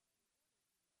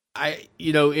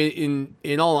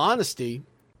 in all honesty,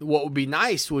 what would be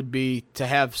nice would be to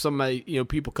have somebody,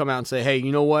 people come out and say, hey,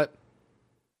 you know what?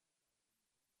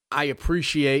 I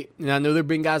appreciate, and I know there have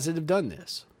been guys that have done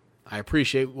this. I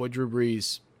appreciate what Drew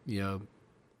Brees,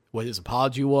 what his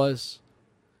apology was.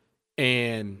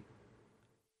 And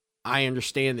I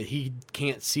understand that he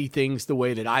can't see things the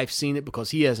way that I've seen it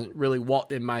because he hasn't really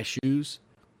walked in my shoes.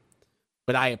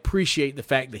 But I appreciate the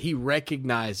fact that he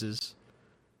recognizes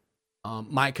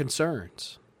my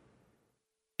concerns.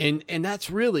 And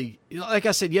that's really, like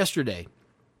I said yesterday,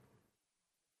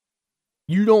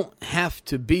 you don't have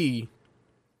to be,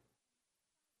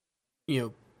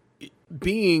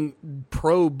 being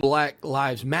pro Black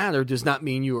Lives Matter does not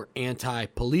mean you are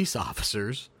anti-police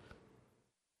officers.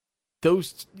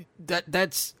 That's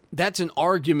an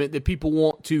argument that people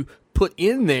want to put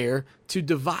in there to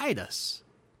divide us.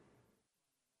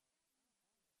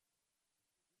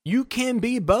 You can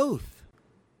be both.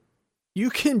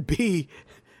 You can be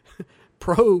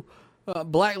pro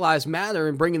Black Lives Matter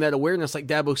and bringing that awareness like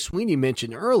Dabo Swinney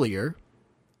mentioned earlier,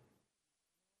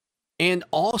 and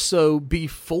also be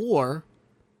for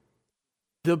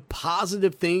the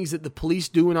positive things that the police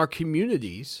do in our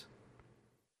communities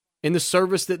and the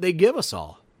service that they give us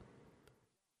all,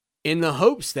 in the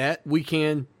hopes that we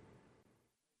can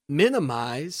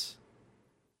minimize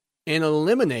and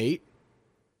eliminate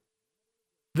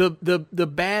the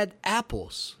bad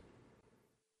apples.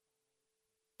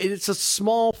 It's a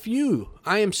small few.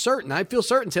 I am certain. I feel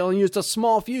certain telling you it's a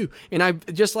small few. And I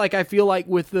feel like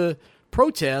with the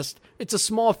protest, it's a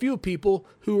small few of people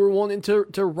who are wanting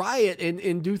to riot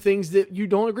and do things that you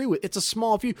don't agree with. It's a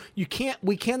small few.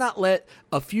 We cannot let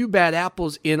a few bad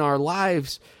apples in our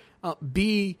lives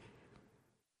be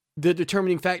the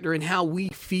determining factor in how we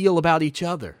feel about each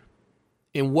other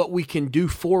and what we can do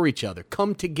for each other.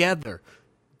 Come together.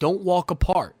 Don't walk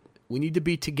apart. We need to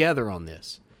be together on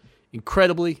this.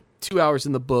 Incredibly, 2 hours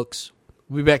in the books.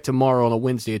 We'll be back tomorrow on a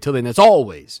Wednesday. Until then, as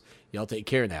always, y'all take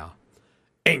care now.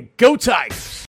 And go Tigers!